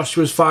Anthony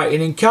Joshua's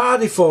fighting in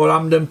Cardiff or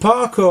Hampden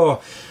Park, or,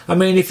 I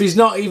mean, if he's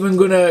not even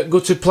going to go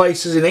to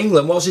places in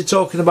England, what's he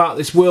talking about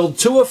this world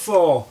tour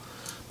for?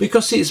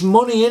 Because it's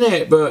money,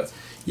 innit? But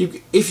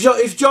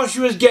if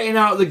Joshua's getting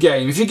out of the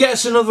game, if he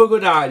gets another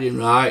good hiding,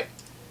 right,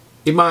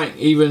 he might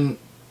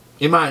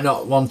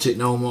not want it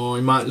no more.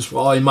 He might just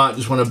want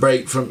to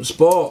break from the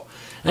sport.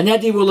 And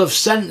Eddie will have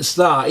sensed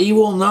that. He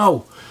will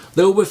know.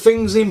 There will be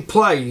things in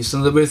place,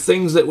 and there will be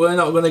things that we're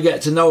not going to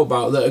get to know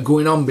about that are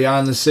going on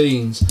behind the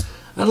scenes.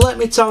 And let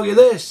me tell you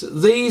this,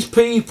 these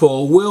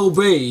people will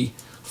be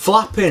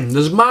flapping.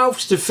 There's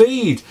mouths to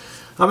feed.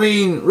 I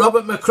mean,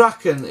 Robert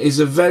McCracken is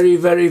a very,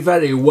 very,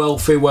 very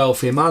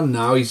wealthy man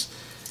now. He's,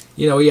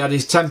 you know, he had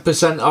his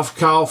 10% off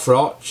Carl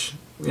Froch,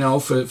 you know,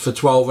 for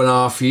 12 and a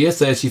half years,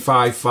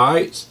 35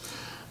 fights.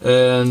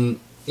 And,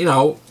 you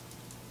know,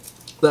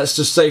 let's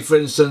just say, for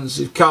instance,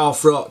 if Carl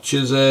Froch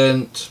has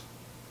earned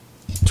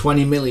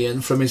 20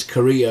 million from his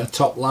career,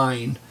 top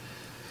line.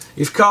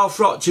 If Carl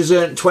Froch's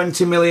earned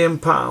 £20 million,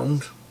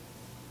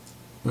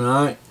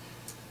 right,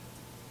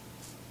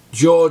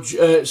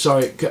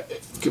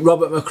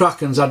 Robert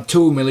McCracken's had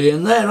 2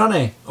 million there, hasn't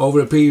he, over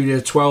a period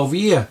of 12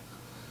 years.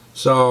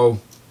 So,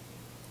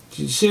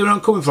 you see where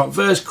I'm coming from?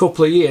 First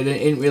couple of years,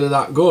 it ain't really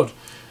that good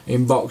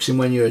in boxing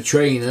when you're a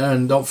trainer.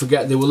 And don't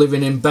forget, they were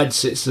living in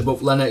bedsits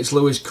above Lennox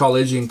Lewis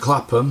College in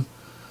Clapham.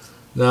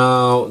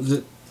 Now,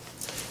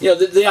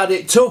 they had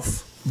it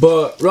tough.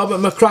 But Robert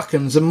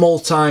McCracken's a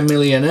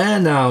multi-millionaire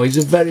now. He's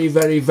a very,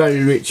 very,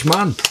 very rich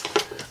man.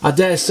 I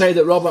dare say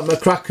that Robert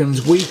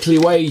McCracken's weekly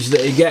wage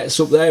that he gets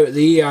up there at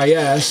the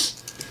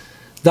EIS,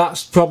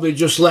 that's probably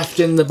just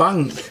left in the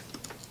bank.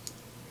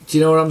 Do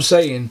you know what I'm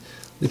saying?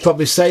 He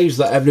probably saves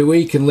that every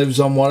week and lives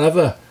on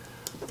whatever.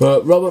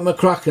 But Robert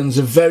McCracken's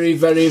a very,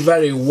 very,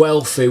 very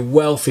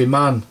wealthy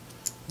man.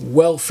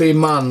 Wealthy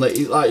man that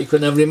like you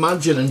could never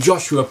imagine. And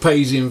Joshua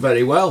pays him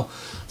very well.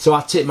 So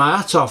I tip my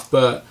hat off.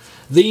 But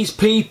these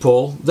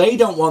people, they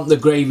don't want the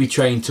gravy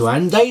train to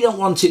end. They don't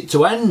want it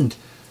to end.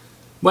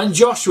 When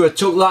Joshua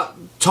took that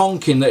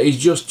tonking that he's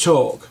just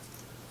took,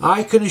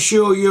 I can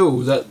assure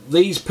you that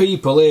these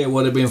people here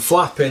would have been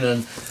flapping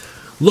and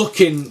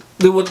looking.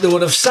 They would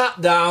have sat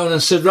down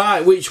and said,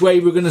 right, which way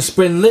we're going to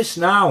spin this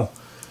now?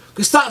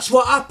 Because that's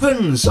what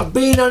happens. I've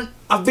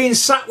been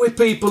sat with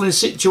people in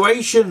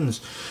situations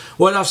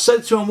where I've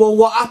said to them, well,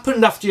 what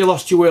happened after you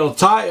lost your world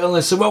title? And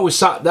they said, well, we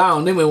sat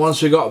down, didn't we,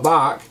 once we got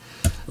back,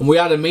 and we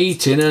had a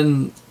meeting,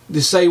 and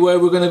they say where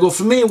we're going to go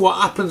from here,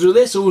 what happens with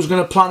this, who's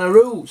going to plan a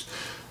route.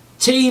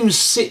 Teams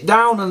sit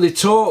down and they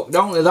talk,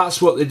 don't they?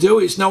 That's what they do.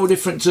 It's no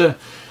different to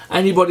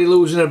anybody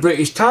losing a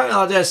British title.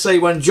 I dare say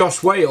when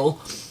Josh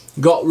Whale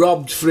got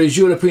robbed for his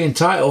European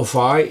title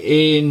fight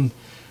in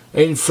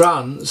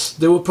France,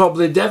 they were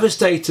probably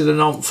devastated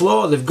and on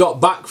floor. They've got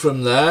back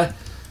from there.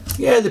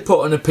 Yeah, they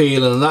put an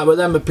appeal in and that, but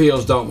them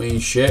appeals don't mean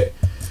shit.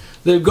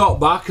 They've got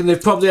back and they've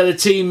probably had a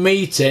team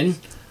meeting,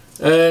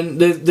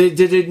 and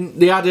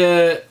they had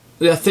a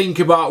think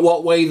about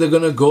what way they're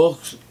going to go.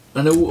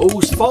 And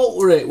whose fault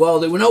were it? Well,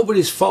 they were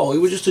nobody's fault. It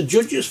was just a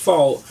judge's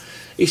fault.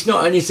 It's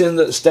not anything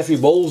that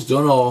Steffi Bull's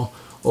done or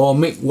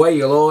Mick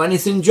Whale or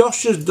anything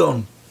Josh has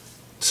done.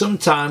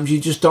 Sometimes you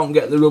just don't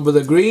get the rub of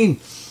the green.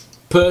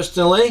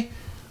 Personally,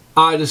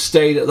 I'd have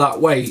stayed at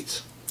that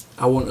weight.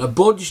 I wouldn't have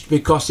budged,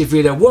 because if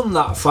he'd have won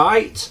that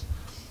fight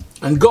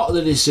and got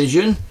the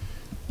decision,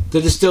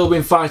 they'd have still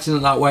been fighting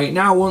at that weight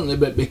now, wouldn't they?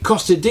 But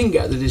because they didn't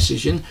get the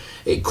decision,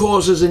 it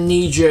causes a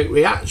knee-jerk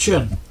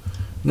reaction.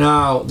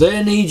 Now,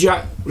 their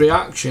knee-jerk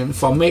reaction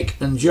for Mick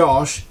and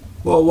Josh,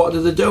 well, what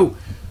did they do?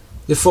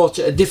 They fought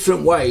at a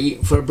different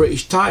weight for a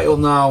British title.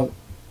 Now,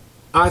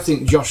 I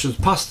think Josh has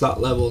passed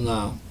that level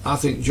now. I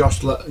think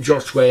Josh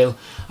Whale,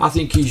 I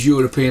think he's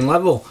European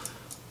level.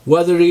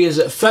 Whether he is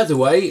at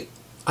featherweight,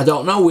 I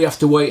don't know. We have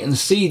to wait and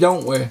see,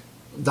 don't we?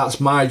 That's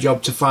my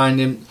job, to find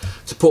him,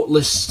 to put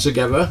lists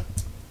together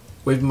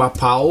with my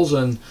pals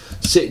and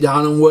sit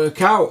down and work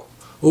out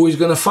who he's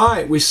going to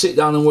fight. We sit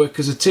down and work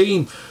as a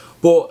team.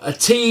 But a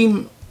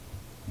team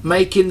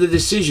making the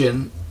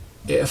decision,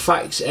 it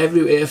affects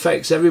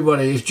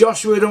everybody. If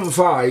Joshua don't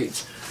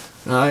fight,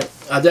 right,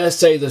 I dare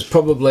say there's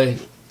probably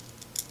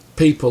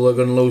people who are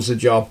going to lose the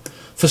job.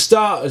 For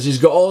starters, he's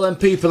got all them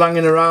people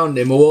hanging around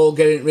him who all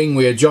get in the ring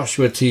with a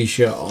Joshua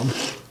t-shirt on,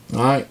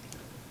 right?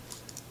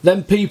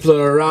 Them people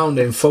are around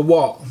him for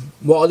what?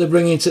 What are they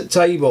bringing to the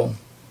table?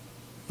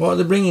 What are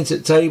they bringing to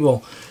the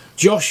table?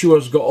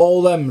 Joshua's got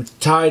all them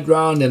tied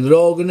round him. They're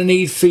all going to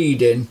need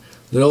feeding.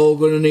 They're all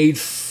going to need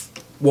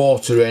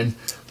watering.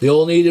 They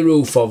all need a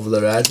roof over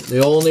their head.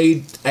 They all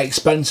need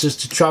expenses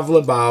to travel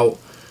about.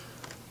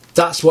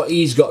 That's what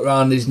he's got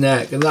round his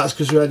neck, and that's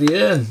because of Eddie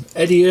Hearn.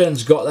 Eddie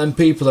Hearn's got them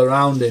people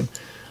around him.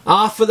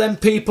 Half of them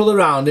people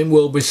around him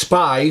will be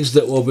spies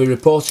that will be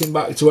reporting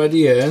back to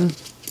Eddie Hearn.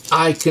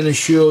 I can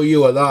assure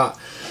you of that.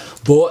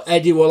 But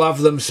Eddie will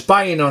have them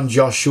spying on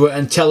Joshua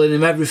and telling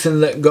him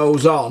everything that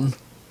goes on.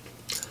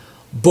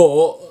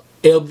 But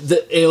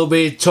he'll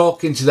be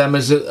talking to them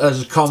as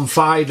a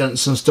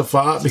confidence and stuff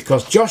like that,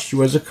 because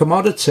Joshua's a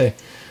commodity.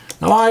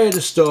 Now, I heard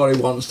a story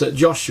once that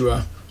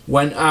Joshua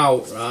went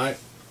out, right?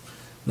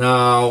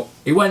 Now,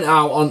 he went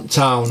out on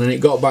town and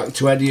it got back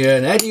to Eddie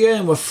Hearn. Eddie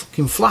Hearn were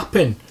fucking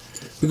flapping,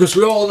 because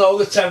we all know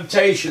the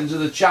temptations of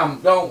the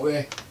champ, don't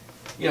we?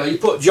 You know, you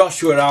put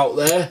Joshua out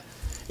there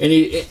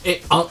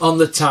and on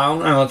the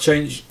town. I'll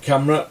change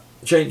camera,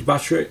 change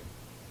battery.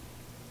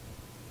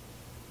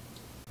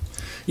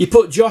 You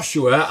put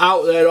Joshua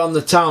out there on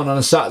the town on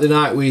a Saturday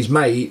night with his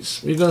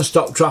mates, you're going to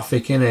stop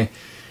traffic, innit?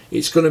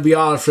 It's going to be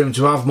hard for him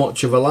to have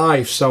much of a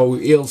life, so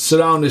he'll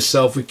surround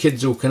himself with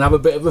kids who can have a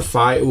bit of a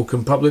fight, who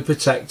can probably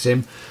protect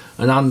him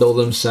and handle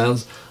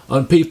themselves,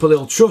 and people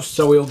he'll trust,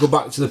 so he'll go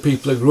back to the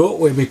people he grew up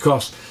with,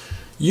 because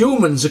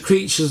humans are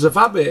creatures of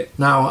habit.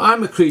 Now,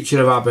 I'm a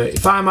creature of habit.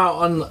 If I'm out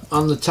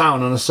on the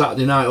town on a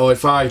Saturday night, or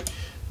if I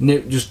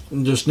just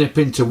nip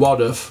into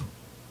Wadham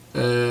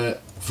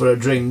for a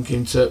drink,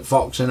 into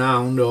Fox and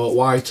Hound or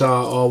White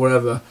Hart or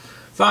wherever,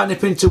 if I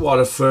nip into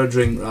Wadham for a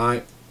drink,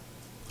 right,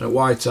 at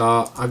White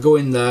Hart. I go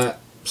in there,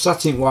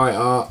 sat in White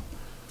Hart.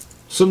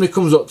 Somebody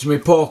comes up to me,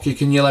 Porky,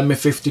 can you lend me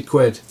 50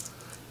 quid?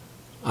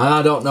 And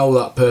I don't know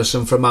that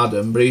person from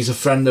Adam, but he's a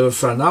friend of a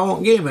friend. I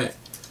won't give him it.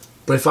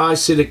 But if I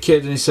see the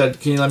kid and he said,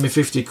 can you lend me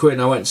 50 quid,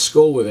 and I went to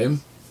school with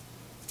him,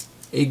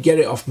 he'd get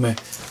it off me.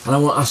 And I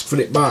won't ask for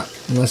it back.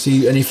 Unless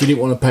he, and if he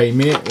didn't want to pay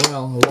me it,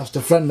 well, I lost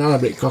a friend now,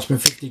 but it cost me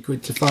 50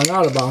 quid to find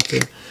out about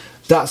him.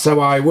 That's how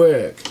I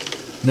work.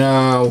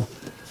 Now,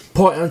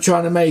 point I'm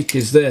trying to make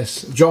is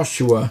this.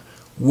 Joshua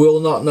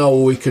will not know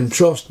who we can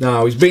trust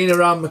now. He's been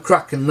around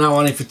McCracken now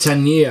only for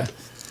 10 years.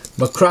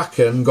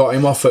 McCracken got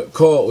him off at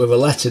court with a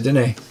letter,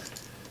 didn't he?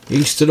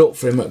 He stood up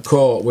for him at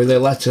court with a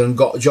letter and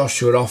got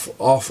Joshua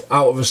off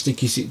out of a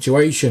sticky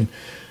situation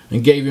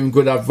and gave him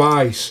good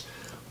advice.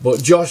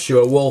 But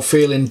Joshua will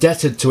feel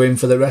indebted to him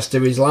for the rest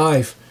of his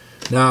life.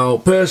 Now,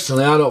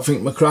 personally, I don't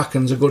think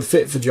McCracken's a good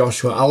fit for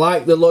Joshua. I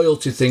like the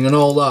loyalty thing and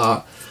all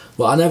that,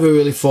 but I never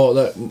really thought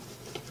that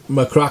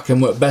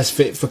McCracken were best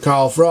fit for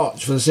Carl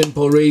Froch, for the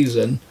simple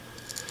reason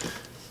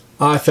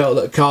I felt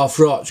that Carl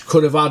Froch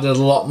could have added a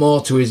lot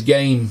more to his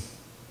game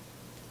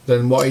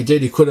than what he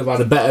did. He could have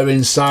had a better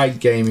inside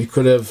game. He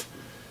could have,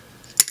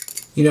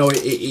 you know,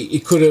 he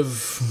could have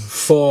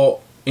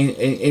fought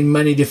in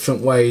many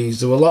different ways.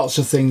 There were lots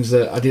of things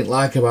that I didn't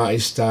like about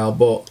his style,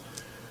 but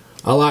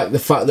I like the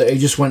fact that he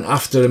just went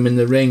after him in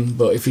the ring.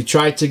 But if he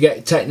tried to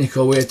get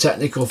technical with a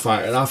technical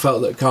fighter, and I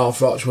felt that Carl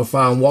Froch were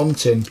found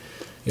wanting.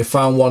 He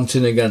found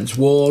wanting against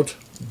Ward,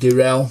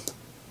 Dirrell,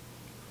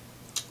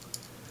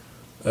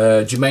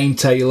 Jermaine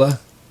Taylor.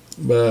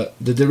 But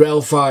the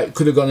Dirrell fight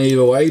could have gone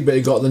either way, but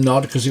he got the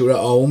nod because he were at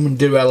home, and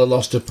Dirrell had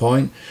lost a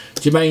point.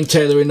 Jermaine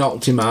Taylor, he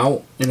knocked him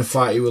out in a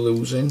fight he was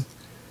losing.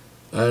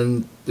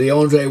 And the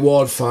Andre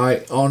Ward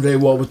fight, Andre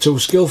Ward was too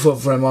skillful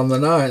for him on the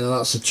night, and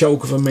that's a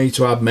choker for me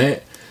to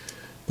admit.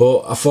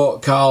 But I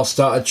thought Carl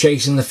started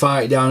chasing the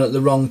fight down at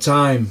the wrong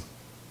time.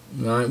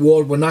 Right?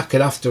 Ward were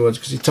knackered afterwards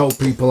because he told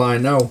people I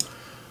know.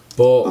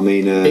 But I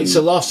mean, it's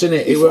a loss,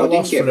 innit? It were a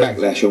loss for him. If I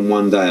didn't get backlash on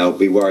one day, I'll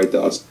be worried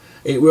that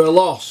it were a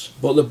loss.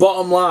 But the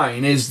bottom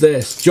line is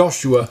this: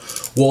 Joshua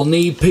will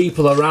need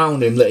people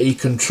around him that he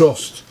can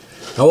trust.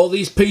 Now, all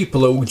these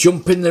people who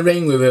jump in the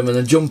ring with him and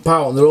then jump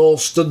out and they're all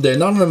stood there,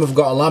 none of them have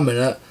got a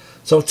laminate,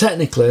 so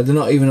technically they're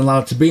not even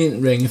allowed to be in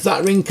the ring. If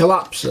that ring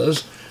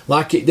collapses,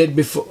 like it did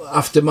before,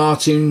 after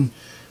Martin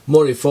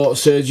Murray fought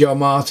Sergio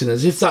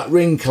Martinez, if that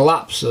ring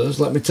collapses,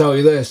 let me tell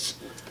you this,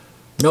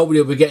 nobody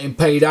will be getting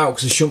paid out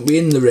because they shouldn't be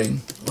in the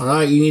ring.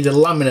 Alright, you need a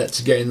laminate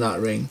to get in that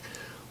ring.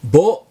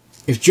 But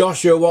if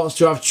Joshua wants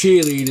to have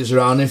cheerleaders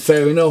around him,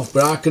 fair enough,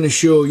 but I can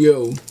assure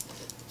you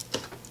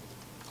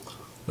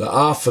that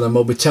half of them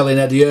will be telling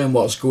Eddie Hearn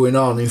what's going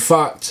on. In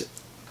fact,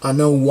 I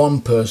know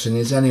one person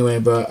is anyway,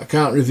 but I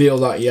can't reveal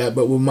that yet,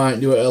 but we might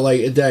do it at a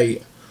later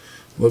date.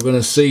 We're going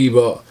to see,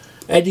 but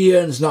Eddie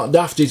Hearn's not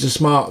daft, he's a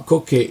smart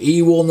cookie.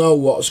 He will know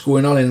what's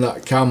going on in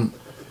that camp.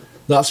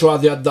 That's why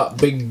they had that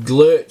big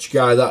lurch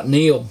guy, that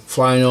Neil,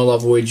 flying all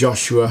over with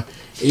Joshua.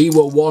 He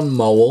were one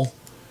mole.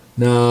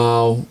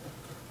 Now,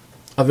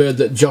 I've heard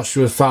that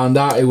Joshua found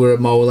out he were a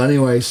mole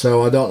anyway,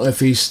 so I don't know if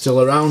he's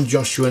still around,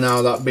 Joshua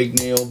now, that big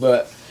Neil,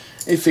 but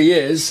if he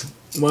is,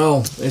 well,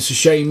 it's a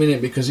shame, innit,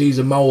 because he's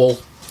a mole.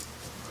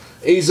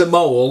 He's a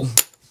mole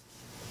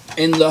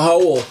in the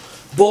hole.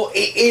 But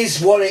it is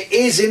what it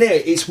is,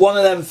 innit? It's one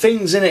of them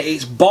things, innit?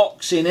 It's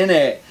boxing,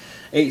 innit?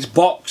 It's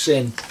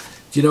boxing.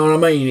 Do you know what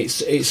I mean?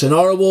 It's an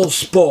horrible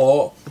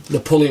sport. They're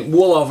pulling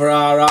wool over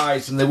our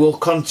eyes, and they will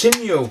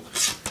continue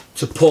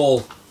to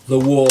pull the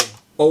wool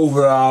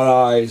over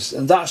our eyes.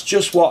 And that's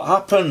just what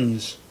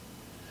happens.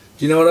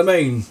 Do you know what I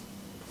mean?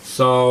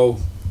 So,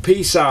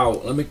 peace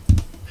out. Let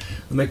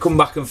me come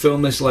back and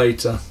film this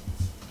later.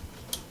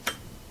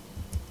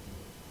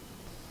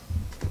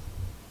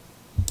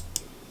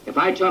 If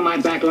I tore my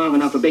back long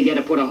enough for Big Ed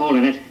to put a hole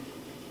in it,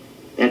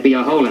 there'd be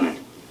a hole in it.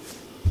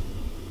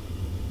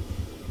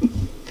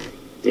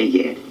 Big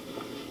Ed.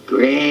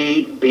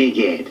 Great Big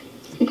Ed.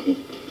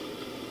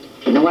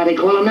 You know why they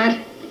call him that?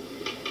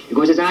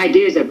 Because his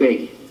ideas are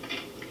big.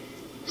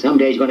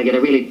 Someday he's going to get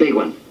a really big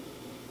one.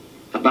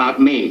 About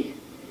me.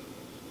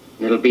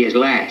 And it'll be his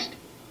last.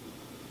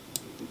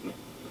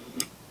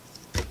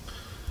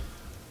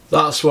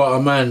 That's what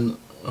I meant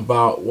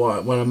about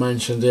when I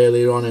mentioned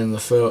earlier on in the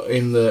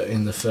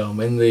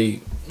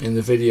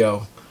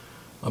video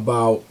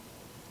about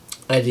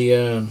Eddie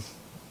Hearn,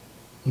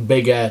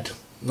 Big Ed.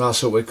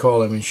 That's what we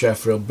call him in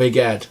Sheffield, Big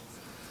Ed.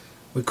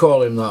 We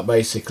call him that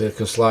basically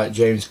because, like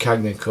James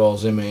Cagney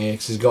calls him here,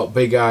 because he's got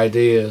big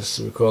ideas,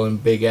 so we call him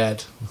Big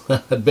Ed.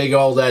 Big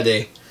old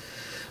Eddie.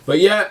 But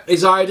yeah,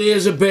 his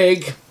ideas are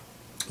big,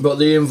 but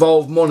they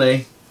involve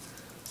money.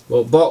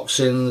 But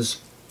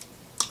boxing's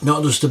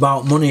not just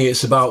about money,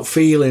 it's about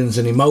feelings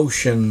and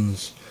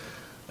emotions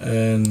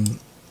and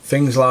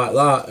things like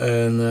that.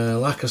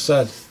 And like I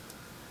said,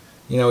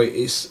 you know,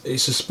 it's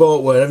a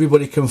sport where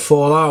everybody can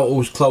fall out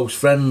who's close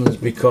friends,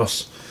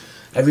 because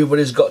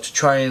everybody's got to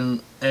try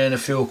and earn a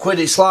few quid.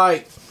 It's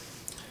like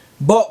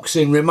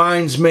boxing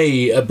reminds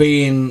me of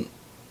being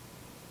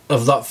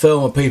of that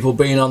film of people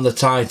being on the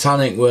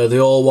Titanic where they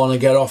all want to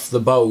get off the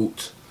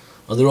boat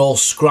and they're all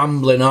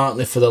scrambling, aren't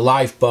they, for the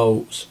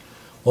lifeboats.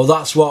 Well,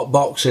 that's what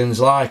boxing's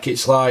like.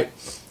 It's like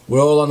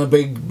we're all on a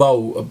big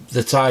boat,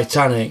 the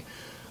Titanic,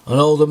 and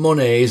all the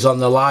money is on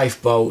the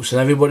lifeboats and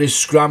everybody's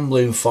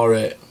scrambling for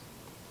it.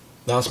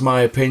 That's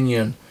my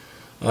opinion.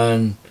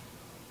 And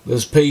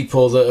there's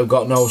people that have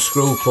got no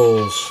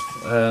scruples.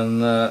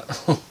 And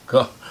oh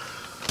God,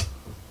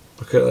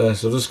 look at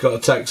this. I've just got a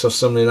text off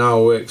somebody now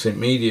who works in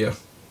media,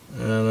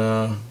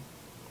 and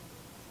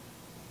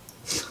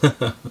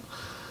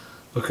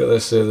look at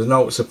this here. The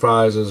note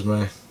surprises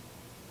me.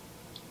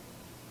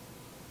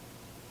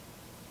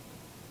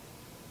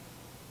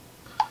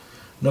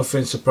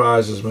 Nothing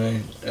surprises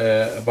me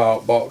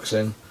about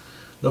boxing.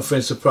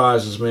 Nothing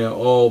surprises me at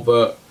all.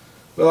 But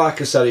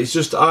like I said, it's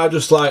just I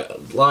just like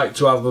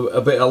to have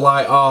a bit of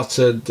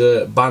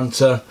light-hearted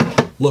banter,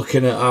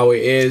 looking at how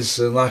it is.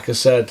 And like I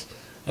said,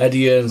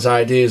 Eddie Hearn's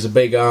ideas are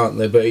big, aren't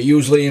they? But it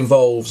usually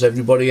involves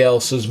everybody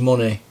else's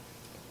money,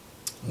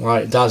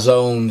 like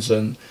DAZN's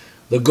and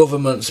the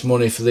government's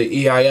money for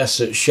the EIS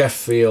at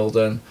Sheffield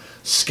and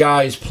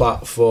Sky's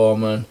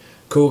platform and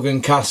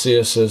Kugan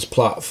Cassius's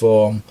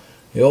platform.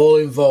 It all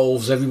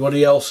involves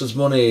everybody else's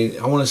money.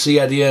 I want to see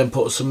Eddie Hearn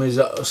put some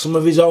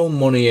of his own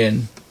money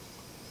in.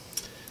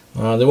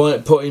 They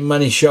weren't putting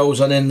many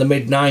shows on in the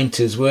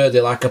mid-90s, were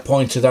they? Like I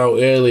pointed out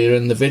earlier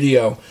in the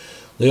video,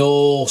 they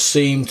all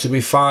seemed to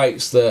be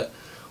fights that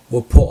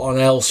were put on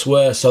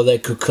elsewhere so they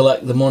could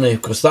collect the money,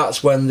 because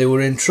that's when they were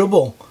in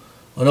trouble.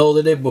 And all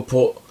they did was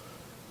put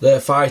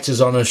their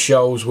fighters on as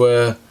shows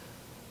where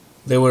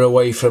they were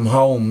away from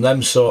home,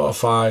 them sort of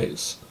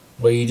fights,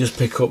 where you just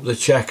pick up the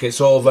check.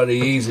 It's all very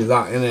easy,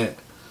 that, innit?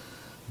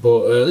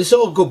 But it's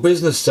all good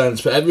business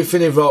sense, but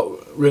everything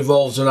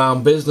revolves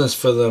around business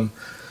for them.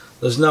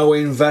 There's no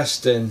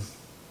investing.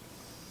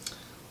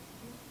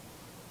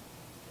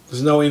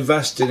 There's no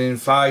investing in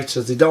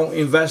fighters. They don't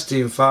invest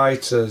in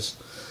fighters.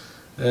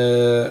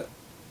 For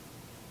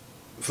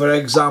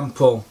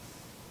example,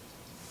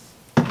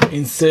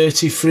 in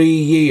 33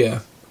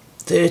 years,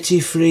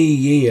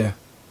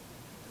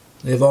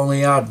 they've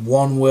only had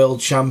one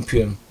world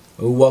champion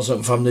who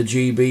wasn't from the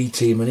GB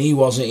team, and he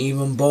wasn't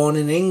even born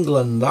in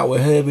England. That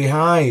was Herbie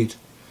Hyde.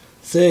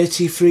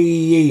 33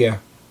 years.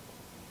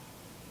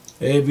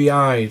 Herbie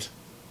Hyde.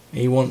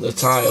 He won the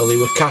title. He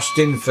was cashed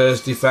in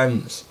first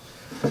defence.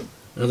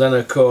 And then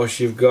of course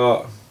you've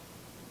got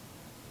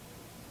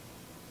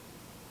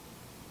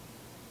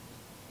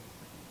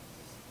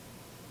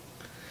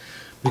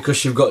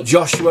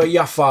Joshua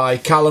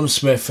Yafai, Callum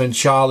Smith and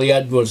Charlie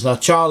Edwards. Now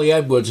Charlie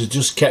Edwards has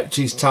just kept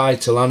his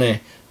title, hasn't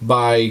he,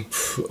 by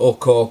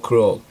hook or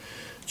crook.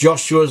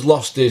 Joshua's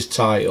lost his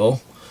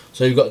title.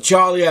 So you've got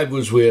Charlie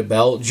Edwards with a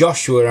belt,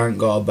 Joshua ain't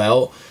got a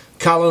belt,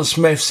 Callum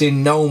Smith's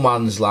in no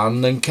man's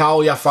land, and Cal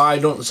Yafai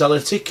don't sell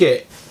a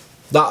ticket.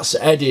 That's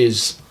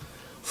Eddie's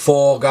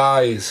 4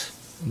 guys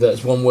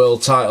that's won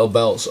world title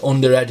belts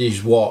under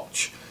Eddie's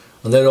watch,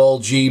 and they're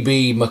all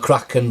GB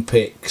McCracken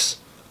picks.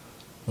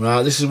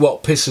 Right, this is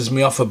what pisses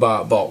me off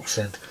about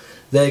boxing.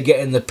 They're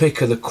getting the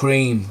pick of the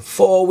cream.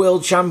 4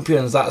 world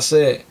champions, that's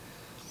it.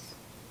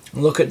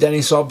 And look at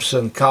Dennis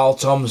Hobson, Carl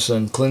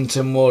Thompson,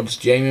 Clinton Woods,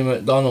 Jamie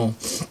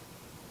McDonnell.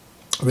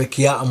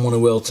 Ricky Hatton won a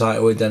world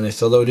title with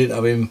Dennis, although he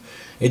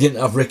didn't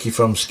have Ricky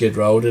from Skid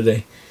Row, did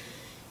he?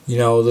 You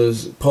know,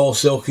 there's Paul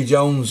Silky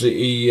Jones.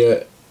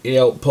 He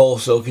helped Paul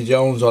Silky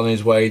Jones on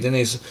his way,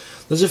 didn't he?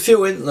 There's a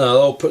few in there.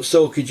 Though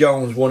Silky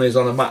Jones won his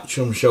on a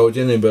Matchroom show,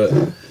 didn't he? But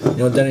you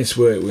know, Dennis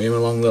worked with him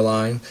along the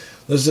line.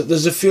 There's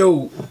a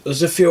few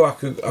I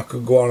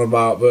could go on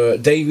about,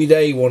 but Davey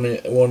Day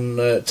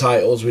won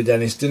titles with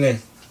Dennis, didn't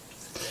he?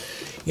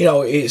 You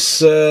know,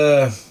 it's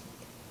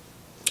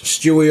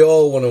Stewie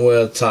Hall won a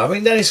world title. I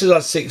mean, Dennis has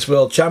had 6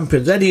 world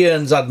champions. Eddie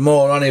Hearn's had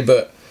more, hasn't he?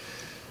 But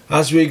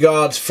as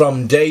regards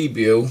from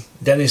debut,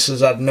 Dennis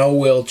has had no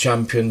world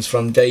champions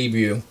from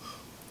debut,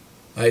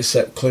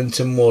 except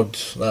Clinton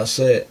Woods. That's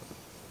it.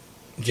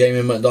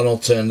 Jamie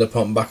McDonnell turned up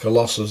on back of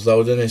losses,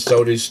 though, didn't he?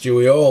 So did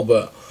Stewie Hall.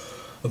 But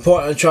the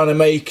point I'm trying to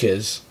make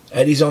is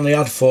Eddie's only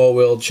had 4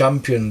 world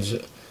champions.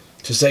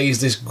 To say he's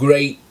this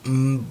great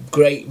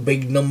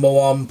big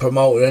 #1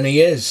 promoter, and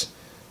he is.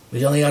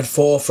 He's only had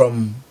 4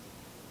 from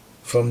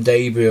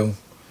debut,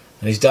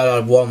 and his dad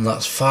had 1.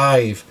 That's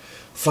 5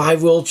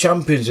 world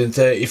champions in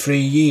 33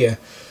 years.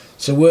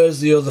 So where's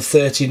the other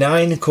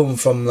 39 come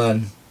from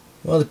then?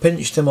 Well, they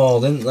pinched them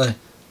all, didn't they?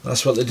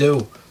 That's what they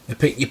do. They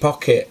pick your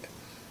pocket.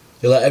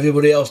 They let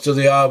everybody else do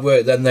the hard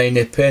work, then they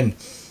nip in.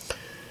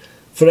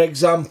 For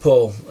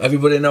example,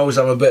 everybody knows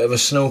I'm a bit of a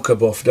snooker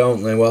buff,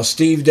 don't they? Well,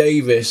 Steve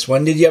Davis,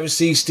 when did you ever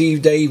see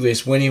Steve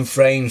Davis winning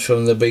frames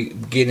from the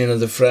beginning of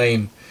the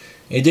frame?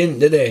 He didn't,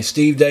 did he?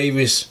 Steve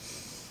Davis,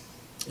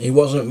 he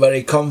wasn't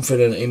very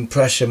confident in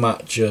pressure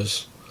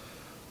matches,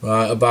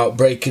 right, about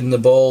breaking the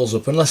balls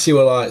up. Unless he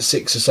were like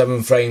 6 or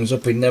 7 frames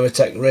up, he'd never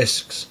take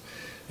risks.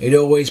 He'd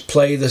always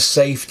play the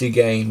safety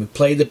game. He'd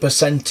play the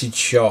percentage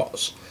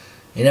shots.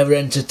 He never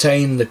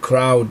entertained the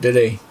crowd, did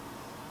he?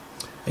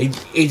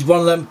 He's one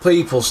of them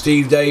people,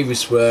 Steve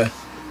Davis, where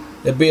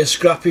there'd be a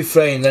scrappy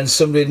frame, then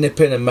somebody'd nip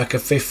in and make a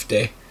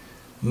 50,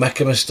 make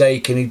a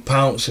mistake, and he'd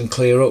pounce and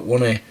clear up,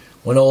 wouldn't he,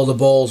 when all the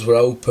balls were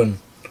open.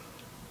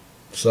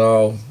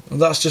 So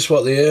that's just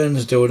what the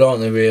Hearns do, don't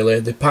they, really?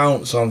 They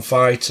pounce on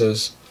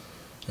fighters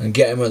and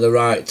get them at the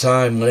right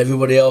time when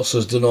everybody else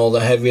has done all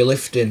the heavy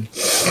lifting.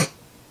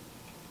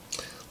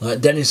 Like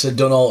Dennis had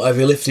done all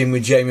heavy lifting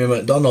with Jamie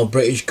McDonald,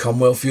 British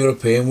Commonwealth,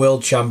 European,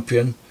 world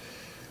champion,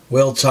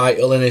 world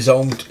title in his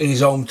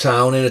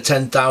hometown in a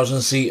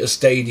 10,000 seater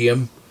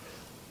stadium.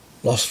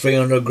 Lost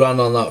 300 grand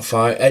on that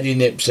fight. Eddie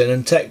nips in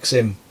and takes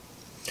him,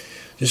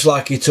 just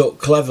like he took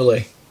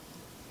Cleverly.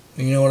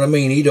 You know what I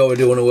mean? He'd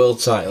already won a world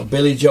title.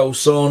 Billy Joe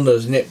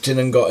Saunders nipped in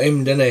and got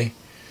him, didn't he?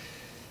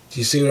 Do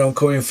you see where I'm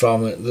coming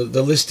from?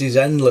 The list is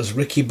endless.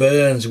 Ricky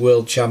Burns,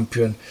 world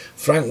champion.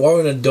 Frank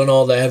Warren had done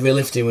all the heavy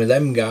lifting with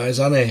them guys,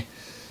 hadn't he?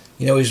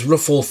 You know, he's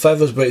ruffled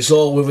feathers, but it's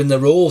all within the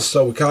rules,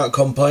 so we can't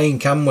complain,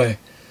 can we?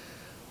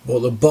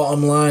 But the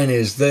bottom line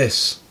is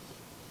this.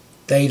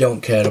 They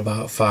don't care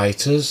about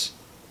fighters.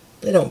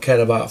 They don't care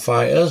about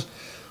fighters.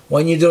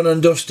 When you're done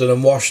and dusted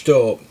and washed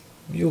up,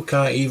 you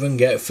can't even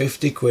get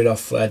 50 quid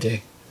off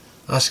Eddie.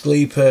 Ask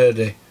Lee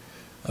Purdy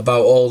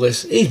about all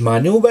this. He's my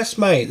new best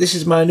mate. This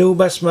is my new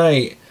best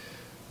mate.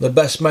 The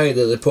best mate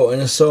that they put in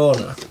a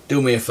sauna.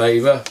 Do me a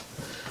favour.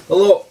 Well,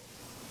 look,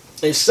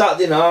 it's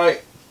Saturday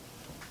night,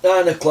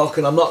 9 o'clock,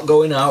 and I'm not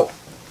going out.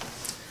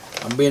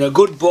 I'm being a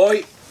good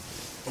boy.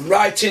 I'm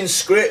writing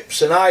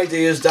scripts and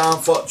ideas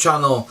down for the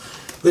channel.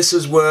 This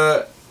is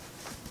where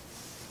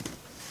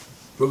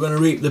we're going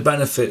to reap the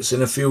benefits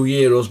in a few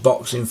years, us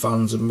boxing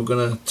fans, and we're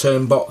going to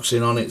turn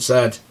boxing on its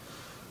head.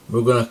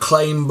 We're going to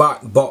claim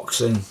back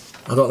boxing.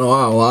 I don't know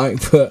how,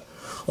 like, but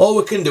all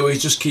we can do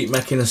is just keep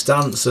making a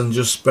stance and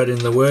just spreading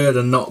the word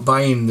and not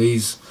buying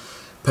these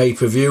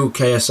pay-per-view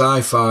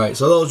KSI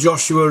fights. Although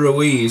Joshua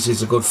Ruiz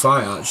is a good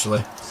fight,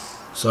 actually.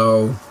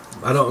 So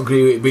I don't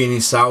agree with it being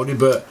in Saudi,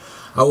 but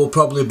I will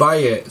probably buy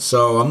it.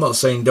 So I'm not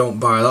saying don't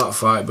buy that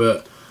fight,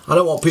 but I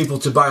don't want people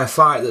to buy a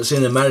fight that's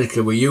in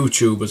America with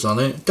YouTubers on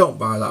it. Don't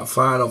buy that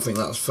fight. I don't think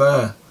that's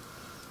fair.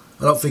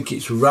 I don't think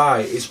it's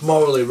right. It's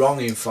morally wrong,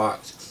 in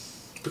fact.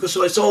 Because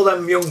it's all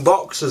them young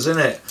boxers,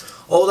 isn't it?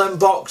 All them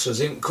boxers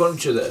in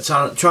country that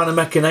are trying to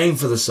make a name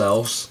for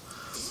themselves,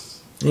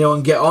 you know,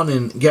 and get on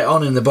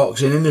in the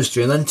boxing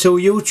industry, and then two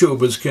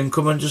YouTubers can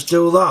come and just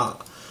do that,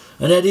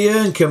 and Eddie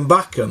Hearn can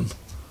back them.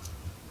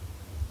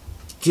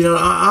 Do you know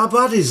how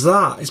bad is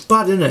that? It's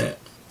bad, isn't it?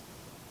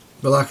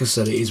 But like I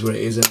said, it is what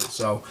it is, isn't it?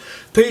 So,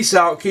 peace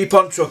out. Keep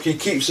on trucking.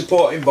 Keep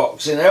supporting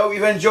boxing. I hope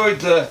you've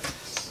enjoyed the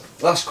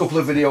last couple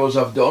of videos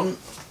I've done.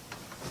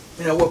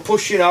 You know, we're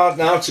pushing hard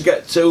now to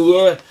get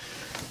to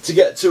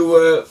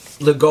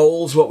the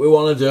goals, what we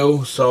want to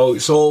do, so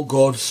it's all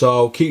good.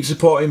 So keep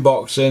supporting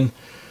boxing.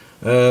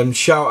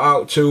 Shout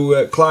out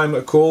to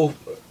Climate Cool,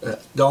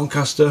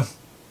 Doncaster,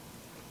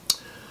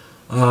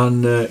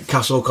 and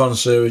Castle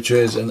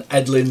Conservatories and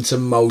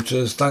Edlington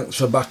Motors. Thanks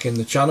for backing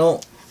the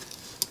channel.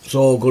 It's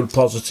all good,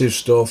 positive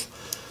stuff.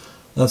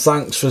 And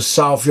thanks for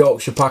South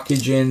Yorkshire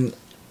Packaging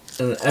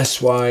and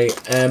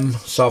SYM,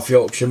 South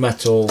Yorkshire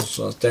Metals,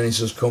 that's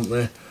Dennis's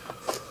company,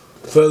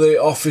 for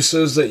the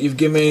officers that you've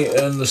given me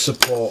and the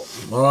support.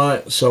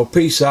 Alright, so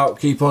peace out,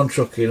 keep on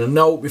trucking. And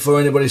note, before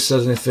anybody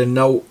says anything,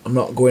 no, I'm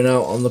not going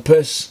out on the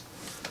piss.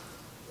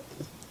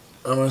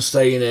 I'm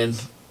staying in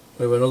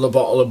with another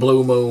bottle of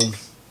Blue Moon.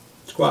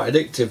 It's quite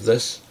addictive,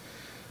 this.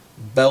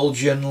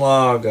 Belgian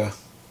lager.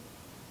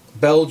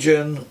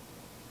 Belgian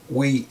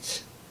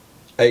wheat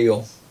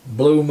ale.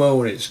 Blue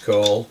Moon it's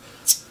called.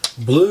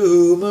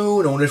 Blue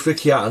Moon. I wonder if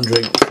Ricky Hatton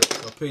drinks it.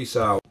 So peace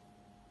out.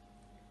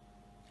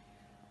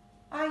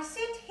 I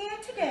sit here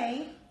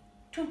today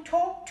to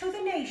talk to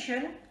the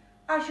nation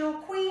as your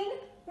Queen,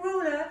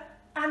 ruler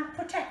and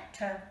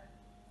protector.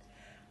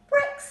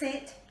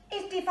 Brexit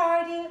is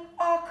dividing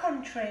our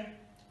country,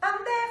 and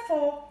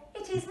therefore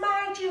it is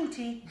my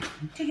duty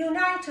to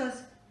unite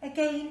us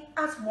again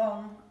as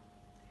one.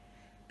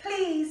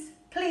 Please,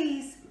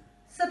 please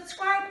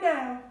subscribe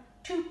now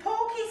to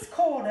Porky's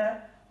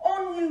Corner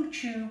on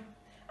YouTube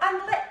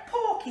and let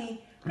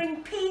Porky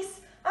bring peace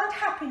and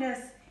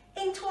happiness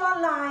into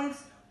our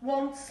lives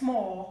once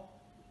more.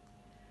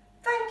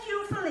 Thank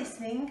you for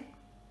listening.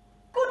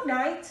 Good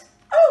night.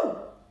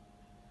 Oh,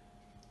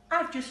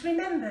 I've just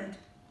remembered.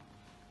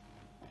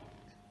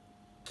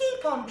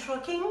 Keep on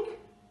trucking.